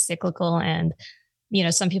basically cyclical. And, you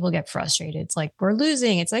know, some people get frustrated. It's like, we're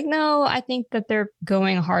losing. It's like, no, I think that they're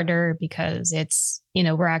going harder because it's, you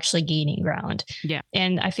know, we're actually gaining ground. Yeah.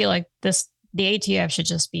 And I feel like the ATF should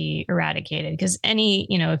just be eradicated because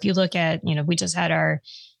if you look at, we just had our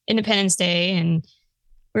Independence Day and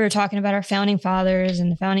we were talking about our founding fathers and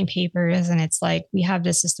the founding papers. And it's like, we have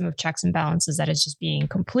this system of checks and balances that is just being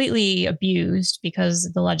completely abused because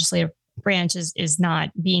the legislative branch is not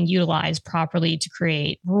being utilized properly to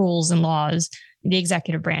create rules and laws. The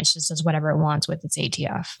executive branch just does whatever it wants with its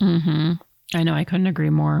ATF. Mm-hmm. I know. I couldn't agree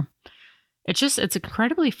more. It's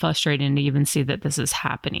incredibly frustrating to even see that this is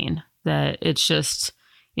happening, that it's just,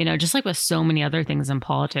 just like with so many other things in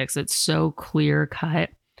politics, it's so clear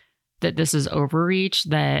cut that this is overreach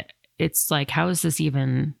that it's like, how is this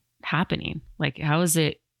even happening? Like, how is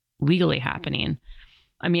it legally happening?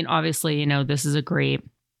 I mean, obviously, this is a great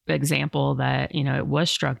example that, it was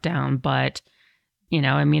struck down, but,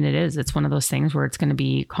 it's one of those things where it's going to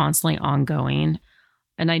be constantly ongoing.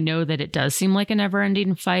 And I know that it does seem like a never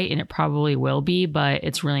ending fight, and it probably will be, but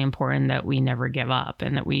it's really important that we never give up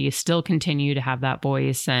and that we still continue to have that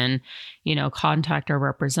voice and, contact our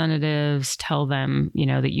representatives, tell them,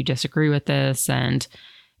 that you disagree with this and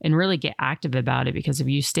really get active about it. Because if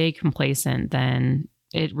you stay complacent, then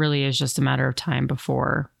it really is just a matter of time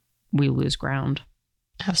before we lose ground.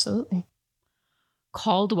 Absolutely.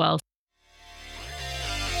 Caldwell.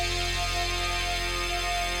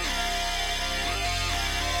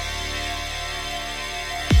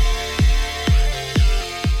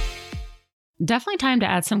 Definitely time to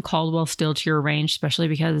add some Caldwell steel to your range, especially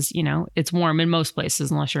because, it's warm in most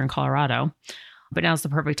places unless you're in Colorado. But now's the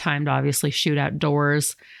perfect time to obviously shoot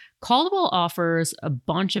outdoors. Caldwell offers a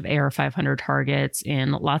bunch of AR500 targets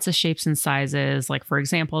in lots of shapes and sizes. Like, for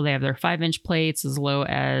example, they have their 5-inch plates as low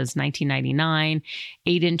as $19.99,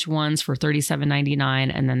 8-inch ones for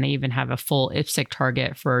 $37.99, and then they even have a full IPSC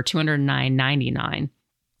target for $209.99.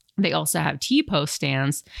 They also have T-post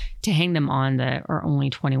stands to hang them on that are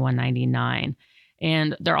only $21.99.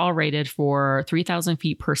 And they're all rated for 3,000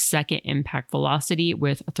 feet per second impact velocity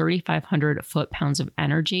with 3,500 foot-pounds of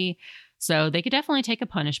energy. So they could definitely take a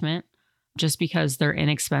punishment. Just because they're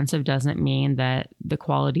inexpensive doesn't mean that the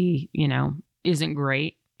quality, isn't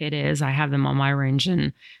great. It is. I have them on my range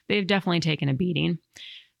and they've definitely taken a beating.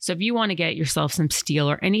 So if you want to get yourself some steel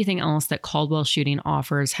or anything else that Caldwell Shooting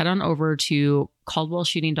offers, head on over to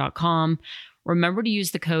caldwellshooting.com. Remember to use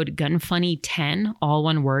the code GUNFUNNY10, all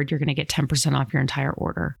one word. You're going to get 10% off your entire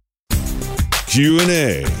order.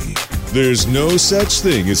 Q&A. There's no such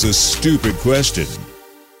thing as a stupid question.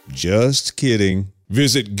 Just kidding.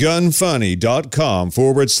 Visit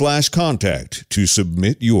gunfunny.com/contact to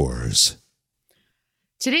submit yours.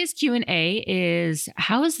 Today's Q&A is,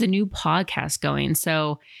 how is the new podcast going?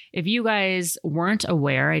 So if you guys weren't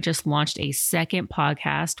aware, I just launched a second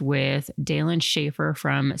podcast with Dalen Schaefer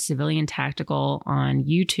from Civilian Tactical on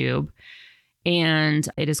YouTube, and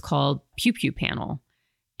it is called Pew Pew Panel.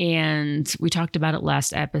 And we talked about it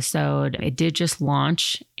last episode. It did just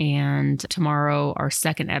launch, and tomorrow our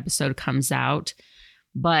second episode comes out.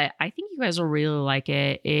 But I think you guys will really like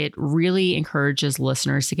it. It really encourages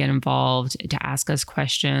listeners to get involved, to ask us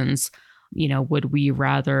questions. Would we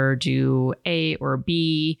rather do A or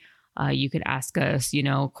B? You could ask us,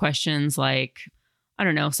 questions like, I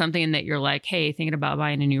don't know, something that you're like, hey, thinking about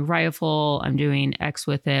buying a new rifle. I'm doing X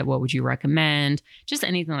with it. What would you recommend? Just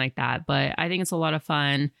anything like that. But I think it's a lot of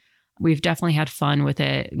fun. We've definitely had fun with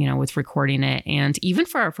it, with recording it. And even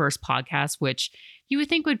for our first podcast, which you would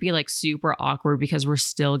think would be like super awkward because we're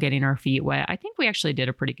still getting our feet wet, I think we actually did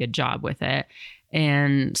a pretty good job with it.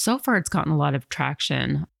 And so far it's gotten a lot of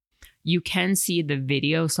traction. You can see the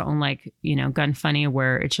video. So unlike, Gun Funny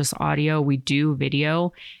where it's just audio, we do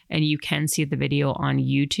video, and you can see the video on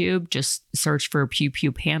YouTube. Just search for Pew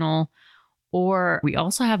Pew Panel. Or we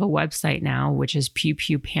also have a website now, which is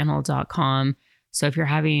pewpewpanel.com. So if you're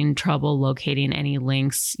having trouble locating any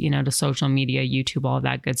links, to social media, YouTube, all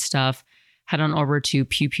that good stuff, head on over to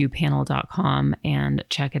pewpewpanel.com and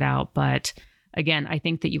check it out. But again, I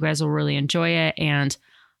think that you guys will really enjoy it. And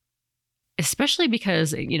especially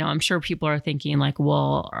because, I'm sure people are thinking like,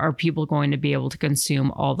 well, are people going to be able to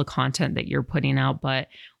consume all the content that you're putting out? But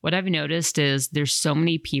what I've noticed is there's so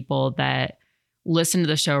many people that listen to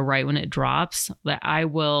the show right when it drops that I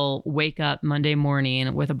will wake up Monday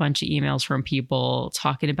morning with a bunch of emails from people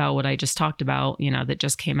talking about what I just talked about, that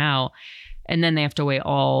just came out. And then they have to wait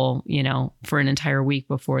all, for an entire week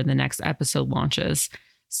before the next episode launches.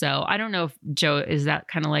 So I don't know if, Joe, is that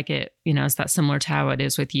kind of like it, is that similar to how it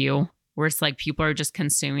is with you? Where it's like people are just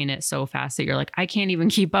consuming it so fast that you're like, I can't even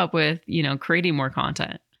keep up with, creating more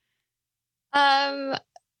content.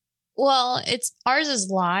 Well, ours is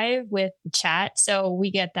live with the chat, so we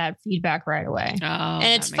get that feedback right away. Oh,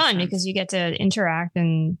 and it's fun because you get to interact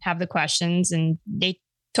and have the questions, and they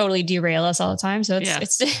totally derail us all the time. So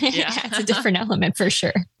it's a different element for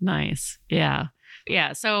sure. Nice. Yeah.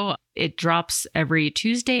 Yeah. So it drops every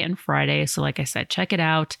Tuesday and Friday. So like I said, check it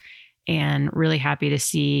out, and really happy to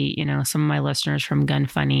see, some of my listeners from Gun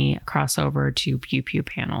Funny cross over to Pew Pew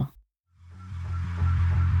Panel.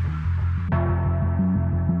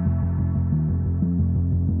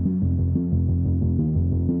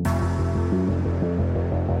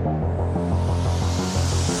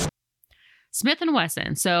 Smith &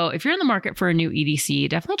 Wesson. So if you're in the market for a new EDC,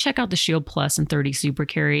 definitely check out the Shield Plus and 30 Super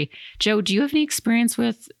Carry. Joe, do you have any experience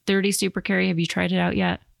with 30 Super Carry? Have you tried it out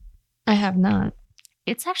yet? I have not.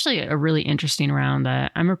 It's actually a really interesting round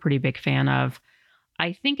that I'm a pretty big fan of.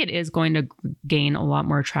 I think it is going to gain a lot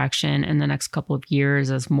more traction in the next couple of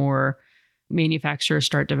years as more manufacturers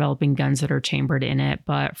start developing guns that are chambered in it.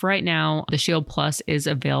 But for right now, the Shield Plus is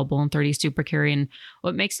available in 30 Super Carry. And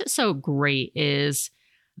what makes it so great is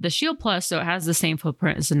the Shield Plus, so it has the same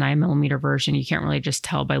footprint as the 9mm version. You can't really just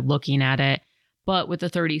tell by looking at it, But with the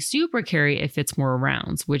 30 Super Carry, it fits more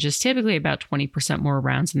rounds, which is typically about 20% more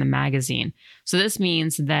rounds in the magazine. So this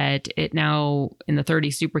means that it now, in the 30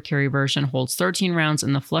 Super Carry version, holds 13 rounds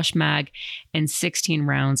in the flush mag and 16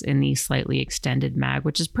 rounds in the slightly extended mag,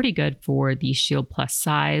 which is pretty good for the Shield Plus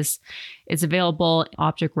size. It's available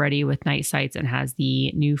optic ready with night sights and has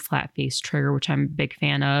the new flat face trigger, which I'm a big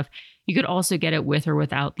fan of. You could also get it with or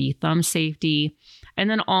without the thumb safety. And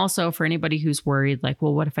then also for anybody who's worried, like,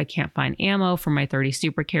 well, what if I can't find ammo for my 30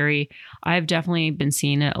 Super Carry? I've definitely been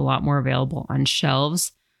seeing it a lot more available on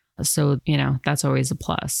shelves. So, that's always a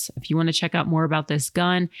plus. If you want to check out more about this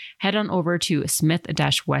gun, head on over to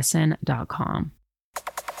smith-wesson.com.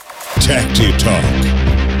 Tacti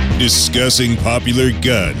Talk. Discussing popular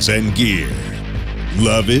guns and gear.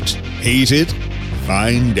 Love it? Hate it?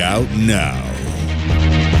 Find out now.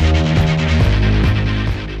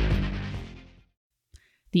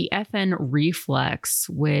 The FN Reflex,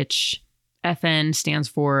 which FN stands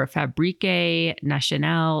for Fabrique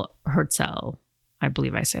Nationale Herzl. I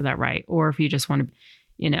believe I say that right. Or if you just want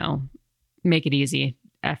to, make it easy,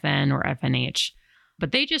 FN or FNH.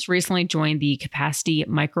 But they just recently joined the Capacity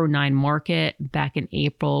Micro 9 market back in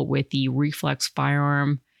April with the Reflex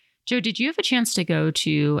firearm. Joe, did you have a chance to go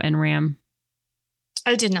to NRAM?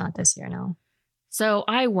 I did not this year, no. So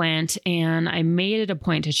I went and I made it a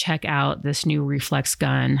point to check out this new Reflex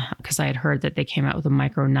gun because I had heard that they came out with a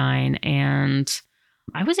Micro 9 and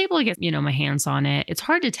I was able to get, my hands on it. It's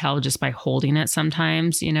hard to tell just by holding it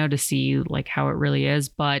sometimes, to see like how it really is.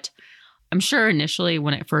 But I'm sure initially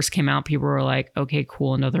when it first came out, people were like, okay,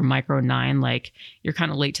 cool, another Micro 9. Like you're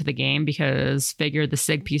kind of late to the game because figure the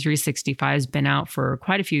SIG P365 has been out for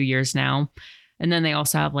quite a few years now. And then they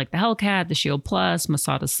also have like the Hellcat, the Shield Plus,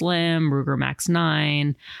 Masada Slim, Ruger Max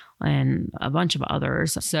 9, and a bunch of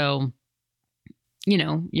others. So,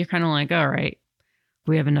 you're kind of like, all right,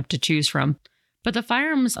 we have enough to choose from. But the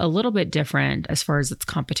firearm's a little bit different as far as its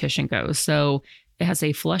competition goes. So it has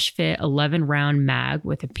a flush fit 11 round mag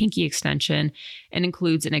with a pinky extension and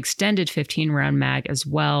includes an extended 15 round mag as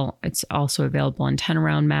well. It's also available in 10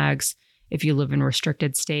 round mags if you live in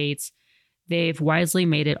restricted states. They've wisely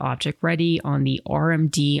made it object ready on the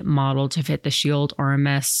RMD model to fit the Shield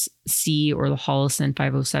RMS-C or the Holosun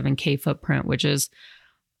 507K footprint, which is,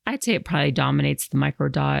 I'd say it probably dominates the micro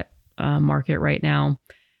dot market right now.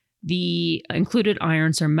 The included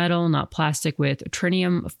irons are metal, not plastic, with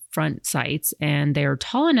tritium front sights, and they are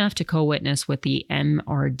tall enough to co-witness with the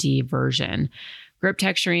MRD version. Grip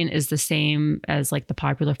texturing is the same as like the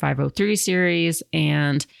popular 503 series,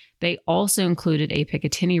 and they also included a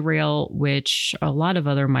Picatinny rail, which a lot of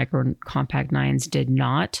other micro compact 9s did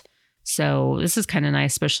not. So this is kind of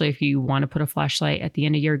nice, especially if you want to put a flashlight at the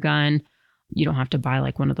end of your gun. You don't have to buy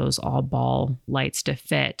like one of those all ball lights to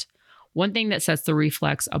fit. One thing that sets the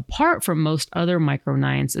Reflex apart from most other micro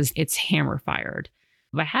 9s is it's hammer fired.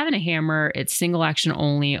 By having a hammer, it's single action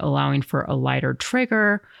only, allowing for a lighter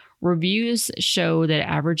trigger. Reviews show that it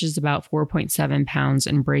averages about 4.7 pounds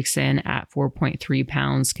and breaks in at 4.3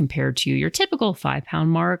 pounds compared to your typical 5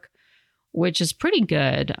 pound mark, which is pretty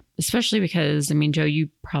good, especially because, Joe, you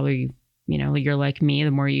probably, you're like me.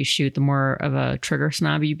 The more you shoot, the more of a trigger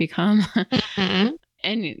snob you become. Mm-hmm.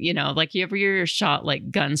 And, like you ever shot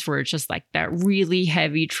like guns where it's just like that really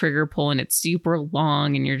heavy trigger pull and it's super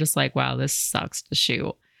long and you're just like, wow, this sucks to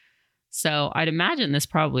shoot. So I'd imagine this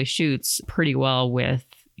probably shoots pretty well with,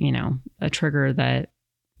 a trigger that,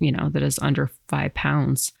 that is under 5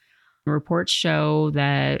 pounds. Reports show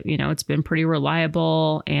that, it's been pretty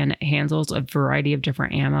reliable and it handles a variety of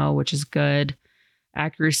different ammo, which is good.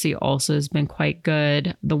 Accuracy also has been quite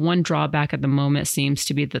good. The one drawback at the moment seems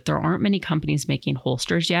to be that there aren't many companies making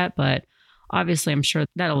holsters yet, but obviously I'm sure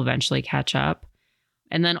that'll eventually catch up.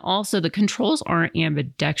 And then also the controls aren't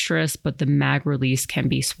ambidextrous, but the mag release can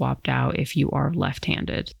be swapped out if you are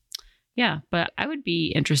left-handed. Yeah, but I would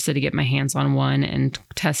be interested to get my hands on one and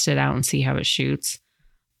test it out and see how it shoots.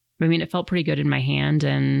 It felt pretty good in my hand.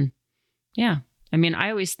 And yeah, I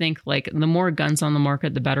always think like the more guns on the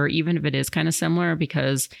market, the better, even if it is kind of similar,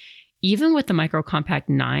 because even with the micro compact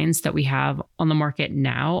 9s that we have on the market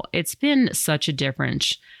now, it's been such a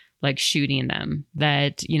difference like shooting them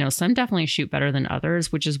that, some definitely shoot better than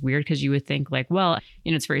others, which is weird because you would think like, well,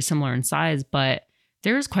 it's very similar in size, but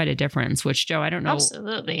there's quite a difference, which, Joe, I don't know.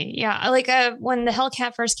 Absolutely. Yeah. Like when the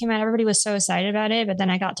Hellcat first came out, everybody was so excited about it, but then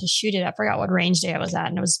I got to shoot it. I forgot what range day I was at,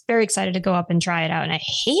 and I was very excited to go up and try it out, and I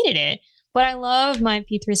hated it, but I love my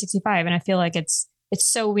P365, and I feel like it's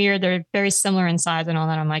so weird. They're very similar in size and all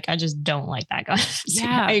that. I'm like, I just don't like that gun. So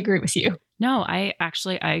yeah, I agree with you. No, I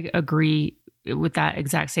agree with that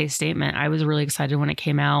exact same statement. I was really excited when it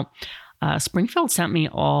came out. Springfield sent me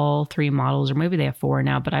all 3 models, or maybe they have 4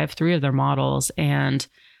 now, but I have 3 of their models. And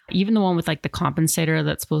even the one with like the compensator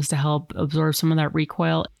that's supposed to help absorb some of that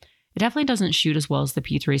recoil, it definitely doesn't shoot as well as the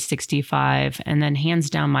P365. And then hands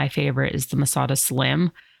down, my favorite is the Masada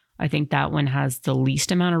Slim. I think that one has the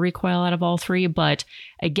least amount of recoil out of all 3. But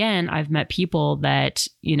again, I've met people that,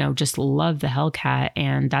 just love the Hellcat,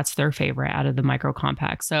 and that's their favorite out of the micro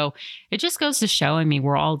compact. So it just goes to show, I mean,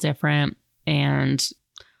 we're all different and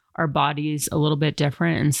our body's a little bit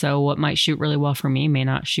different. And so what might shoot really well for me may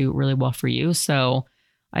not shoot really well for you. So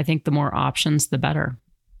I think the more options, the better.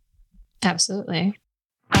 Absolutely.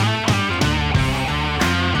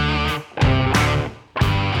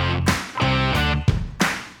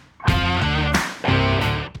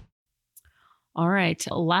 All right.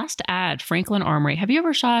 Last ad, Franklin Armory. Have you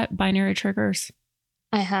ever shot binary triggers?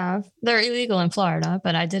 I have. They're illegal in Florida,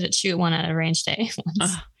 but I did shoot one at a range day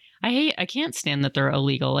once. I can't stand that they're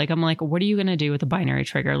illegal. Like, I'm like, what are you going to do with a binary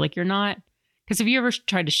trigger? Like, you're not, because if you ever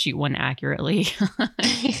tried to shoot one accurately,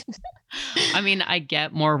 I mean, I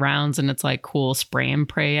get more rounds and it's like cool spray and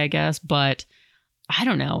pray, I guess. But I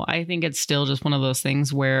don't know. I think it's still just one of those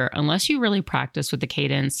things where unless you really practice with the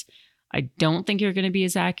cadence, I don't think you're going to be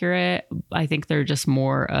as accurate. I think they're just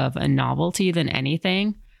more of a novelty than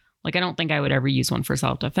anything. Like, I don't think I would ever use one for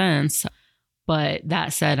self-defense. But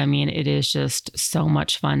that said, I mean, it is just so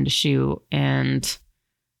much fun to shoot. And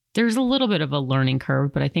there's a little bit of a learning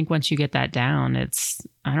curve. But I think once you get that down,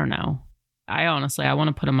 I don't know. I want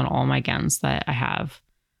to put them on all my guns that I have.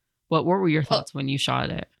 What were your thoughts when you shot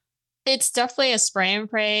it? It's definitely a spray and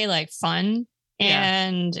pray, like fun. Yeah.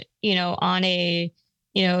 And, on a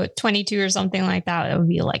 22 or something like that, it would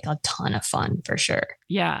be like a ton of fun for sure.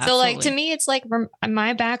 Yeah. So absolutely. like, to me, it's like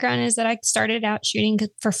my background is that I started out shooting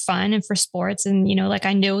for fun and for sports. And, like,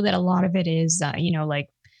 I know that a lot of it is, like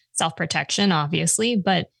self-protection, obviously,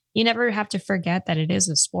 but you never have to forget that it is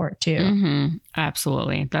a sport too. Mm-hmm.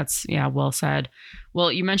 Absolutely. That's, well said.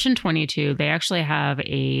 Well, you mentioned 22. They actually have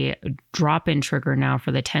a drop-in trigger now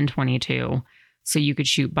for the 1022. So you could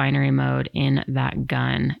shoot binary mode in that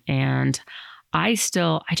gun. And I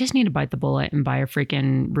just need to bite the bullet and buy a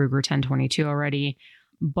freaking Ruger 1022 already.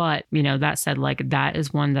 But, that said, like, that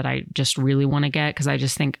is one that I just really want to get because I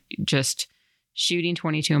just think just shooting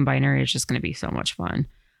 22 in binary is just going to be so much fun.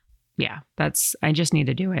 Yeah, I just need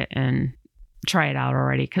to do it and try it out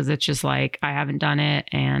already because it's just like I haven't done it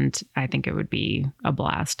and I think it would be a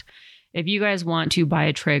blast. If you guys want to buy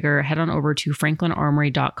a trigger, head on over to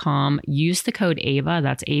franklinarmory.com. Use the code AVA,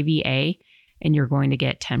 that's AVA, and you're going to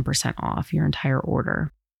get 10% off your entire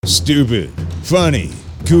order. Stupid, funny,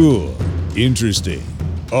 cool, interesting,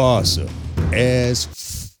 awesome,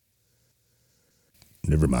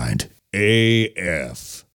 never mind,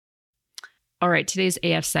 AF. All right, today's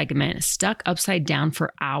AF segment, stuck upside down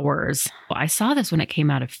for hours. Well, I saw this when it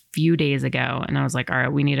came out a few days ago, and I was like, all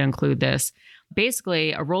right, we need to include this.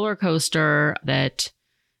 Basically, a roller coaster it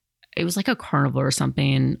was like a carnival or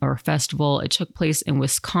something, or a festival. It took place in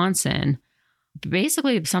Wisconsin.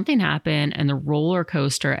 Basically, something happened, and the roller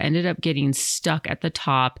coaster ended up getting stuck at the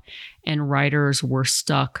top, and riders were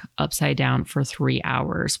stuck upside down for 3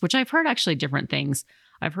 hours, which I've heard actually different things.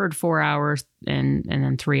 I've heard 4 hours and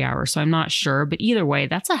then 3 hours. So I'm not sure. But either way,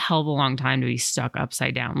 that's a hell of a long time to be stuck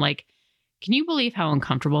upside down. Like, can you believe how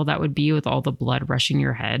uncomfortable that would be with all the blood rushing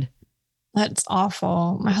your head? That's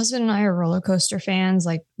awful. My husband and I are roller coaster fans,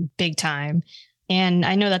 like big time. And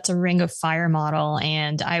I know that's a Ring of Fire model,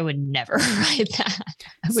 and I would never ride that.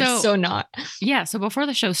 I would so not. Yeah. So before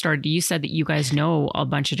the show started, you said that you guys know a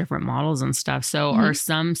bunch of different models and stuff. So are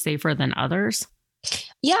some safer than others?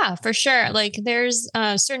 Yeah, for sure. Like, there's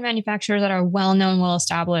certain manufacturers that are well-known,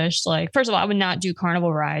 well-established. Like, first of all, I would not do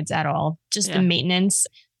carnival rides at all. Just the maintenance,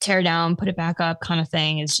 tear down, put it back up kind of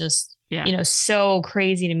thing is just, so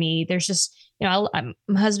crazy to me. There's just, my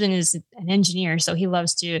husband is an engineer, so he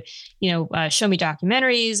loves to, show me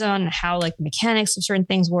documentaries on how like the mechanics of certain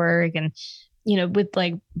things work. And, with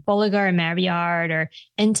like Bolliger and Maviard or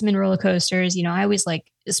Intamin roller coasters, I always like,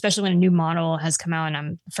 especially when a new model has come out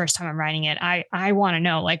and the first time I'm riding it, I want to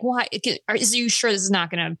know, like, why is you sure this is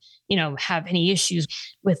not going to, have any issues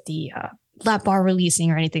with the lap bar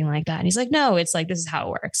releasing or anything like that? And he's like, no, it's like, this is how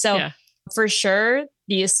it works. So for sure,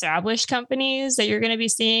 the established companies that you're going to be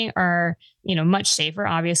seeing are, much safer.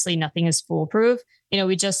 Obviously, nothing is foolproof.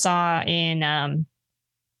 We just saw in,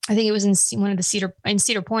 I think it was in one of the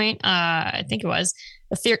Cedar Point. I think it was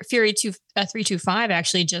the Fury 325,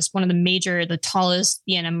 actually, just one of the tallest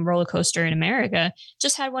B&M roller coaster in America,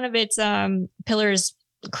 just had one of its pillars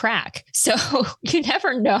crack. So you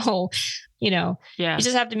never know, Yeah. you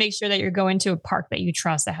just have to make sure that you're going to a park that you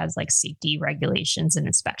trust that has like safety regulations and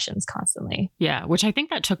inspections constantly. Yeah. Which I think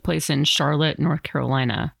that took place in Charlotte, North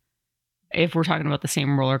Carolina. If we're talking about the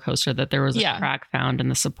same roller coaster, that there was a crack found in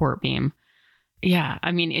the support beam. Yeah.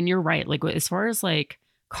 I mean, and you're right. Like as far as like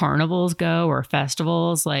carnivals go or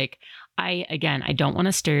festivals, like I don't want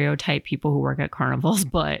to stereotype people who work at carnivals,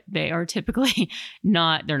 but they are typically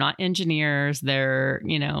they're not engineers. They're,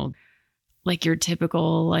 like your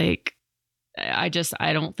typical, like, I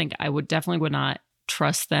definitely would not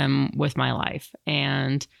trust them with my life.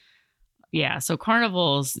 And yeah, so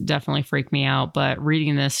carnivals definitely freak me out. But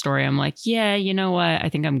reading this story, I'm like, yeah, you know what? I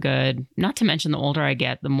think I'm good. Not to mention the older I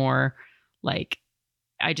get, the more like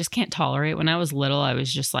I just can't tolerate. When I was little, I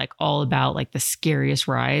was just like all about like the scariest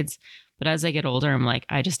rides. But as I get older, I'm like,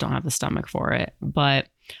 I just don't have the stomach for it. But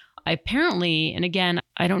apparently, and again,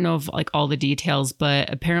 I don't know of like all the details,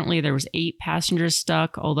 but apparently there was 8 passengers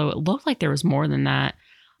stuck, although it looked like there was more than that.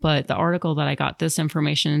 But the article that I got this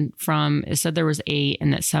information from, it said there was 8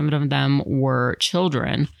 and that 7 of them were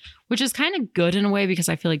children, which is kind of good in a way because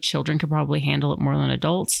I feel like children could probably handle it more than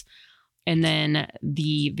adults. And then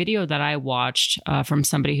the video that I watched from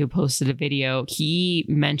somebody who posted a video, he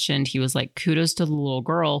mentioned, he was like, kudos to the little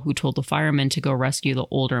girl who told the firemen to go rescue the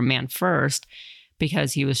older man first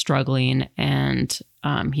because he was struggling. And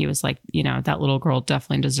he was like, that little girl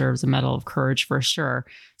definitely deserves a medal of courage for sure.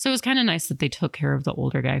 So it was kind of nice that they took care of the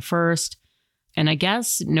older guy first. And I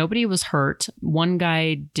guess nobody was hurt. One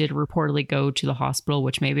guy did reportedly go to the hospital,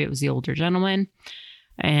 which maybe it was the older gentleman.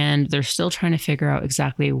 And they're still trying to figure out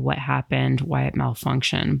exactly what happened, why it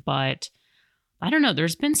malfunctioned. But I don't know.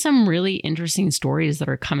 There's been some really interesting stories that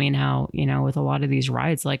are coming out, with a lot of these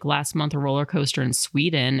rides. Like last month, a roller coaster in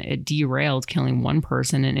Sweden, it derailed, killing 1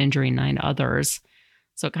 person and injuring 9 others.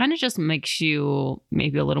 So it kind of just makes you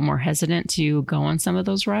maybe a little more hesitant to go on some of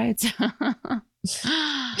those rides.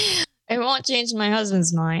 It won't change my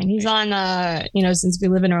husband's mind. He's on, since we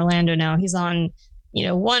live in Orlando now, he's on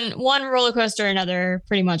one roller coaster or another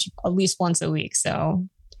pretty much at least once a week. So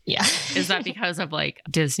yeah. Is that because of like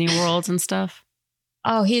Disney Worlds and stuff?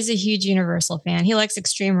 Oh, he's a huge Universal fan. He likes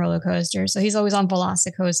extreme roller coasters. So he's always on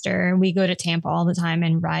Velocicoaster. We go to Tampa all the time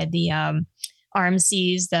and ride the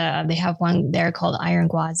RMCs. They have one there called Iron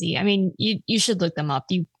Gwazi. I mean, you should look them up.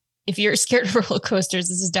 If you're scared of roller coasters,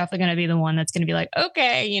 this is definitely going to be the one that's going to be like,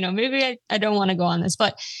 okay, maybe I don't want to go on this,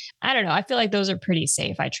 but I don't know. I feel like those are pretty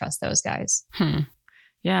safe. I trust those guys.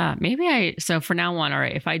 Yeah, maybe so for now on, all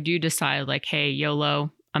right, if I do decide like, hey,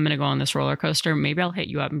 YOLO, I'm going to go on this roller coaster, maybe I'll hit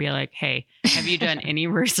you up and be like, hey, have you done any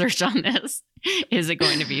research on this? Is it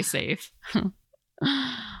going to be safe? All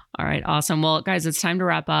right, awesome. Well, guys, it's time to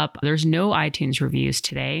wrap up. There's no iTunes reviews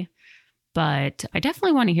today, but I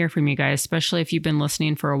definitely want to hear from you guys, especially if you've been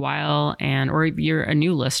listening for a while or if you're a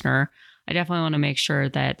new listener. I definitely want to make sure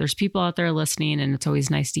that there's people out there listening, and it's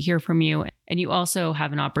always nice to hear from you. And you also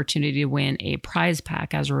have an opportunity to win a prize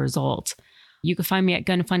pack as a result. You can find me at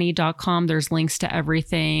gunfunny.com. There's links to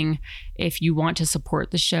everything. If you want to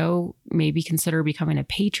support the show, maybe consider becoming a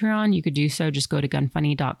Patreon. You could do so. Just go to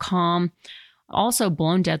gunfunny.com. Also,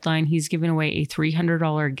 Blown Deadline, he's giving away a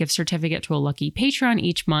 $300 gift certificate to a lucky Patreon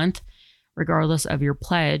each month, regardless of your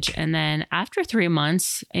pledge. And then after 3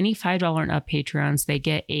 months, any $5 and up Patreons, they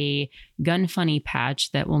get a Gun Funny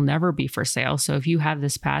patch that will never be for sale. So if you have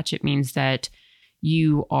this patch, it means that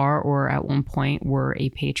you are or at one point were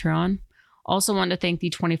a Patreon. Also want to thank the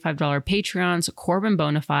 $25 Patreons, Corbin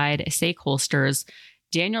Bonafide, Sake Holsters,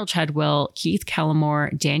 Daniel Chedwill, Keith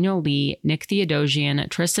Kellamore, Daniel Lee, Nick Theodosian,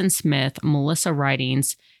 Tristan Smith, Melissa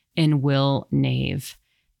Ridings, and Will Nave.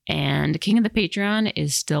 And King of the Patreon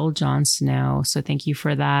is still Jon Snow. So thank you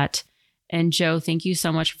for that. And Joe, thank you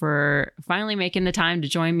so much for finally making the time to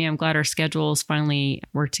join me. I'm glad our schedules finally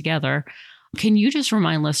work together. Can you just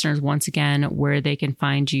remind listeners once again where they can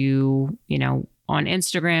find you, on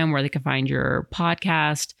Instagram, where they can find your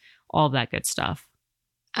podcast, all of that good stuff?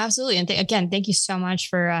 Absolutely. And again, thank you so much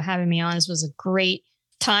for having me on. This was a great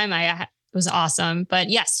time. It was awesome. But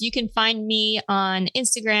yes, you can find me on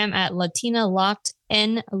Instagram at Latina Locked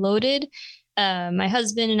and Loaded. My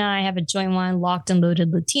husband and I have a joint one, Locked and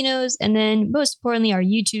Loaded Latinos. And then most importantly, our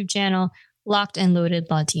YouTube channel, Locked and Loaded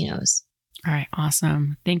Latinos. All right.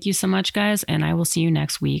 Awesome. Thank you so much, guys. And I will see you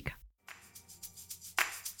next week.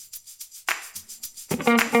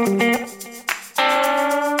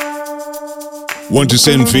 Want to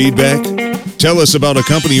send feedback? Tell us about a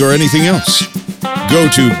company or anything else. Go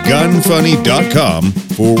to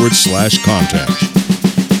gunfunny.com/contact.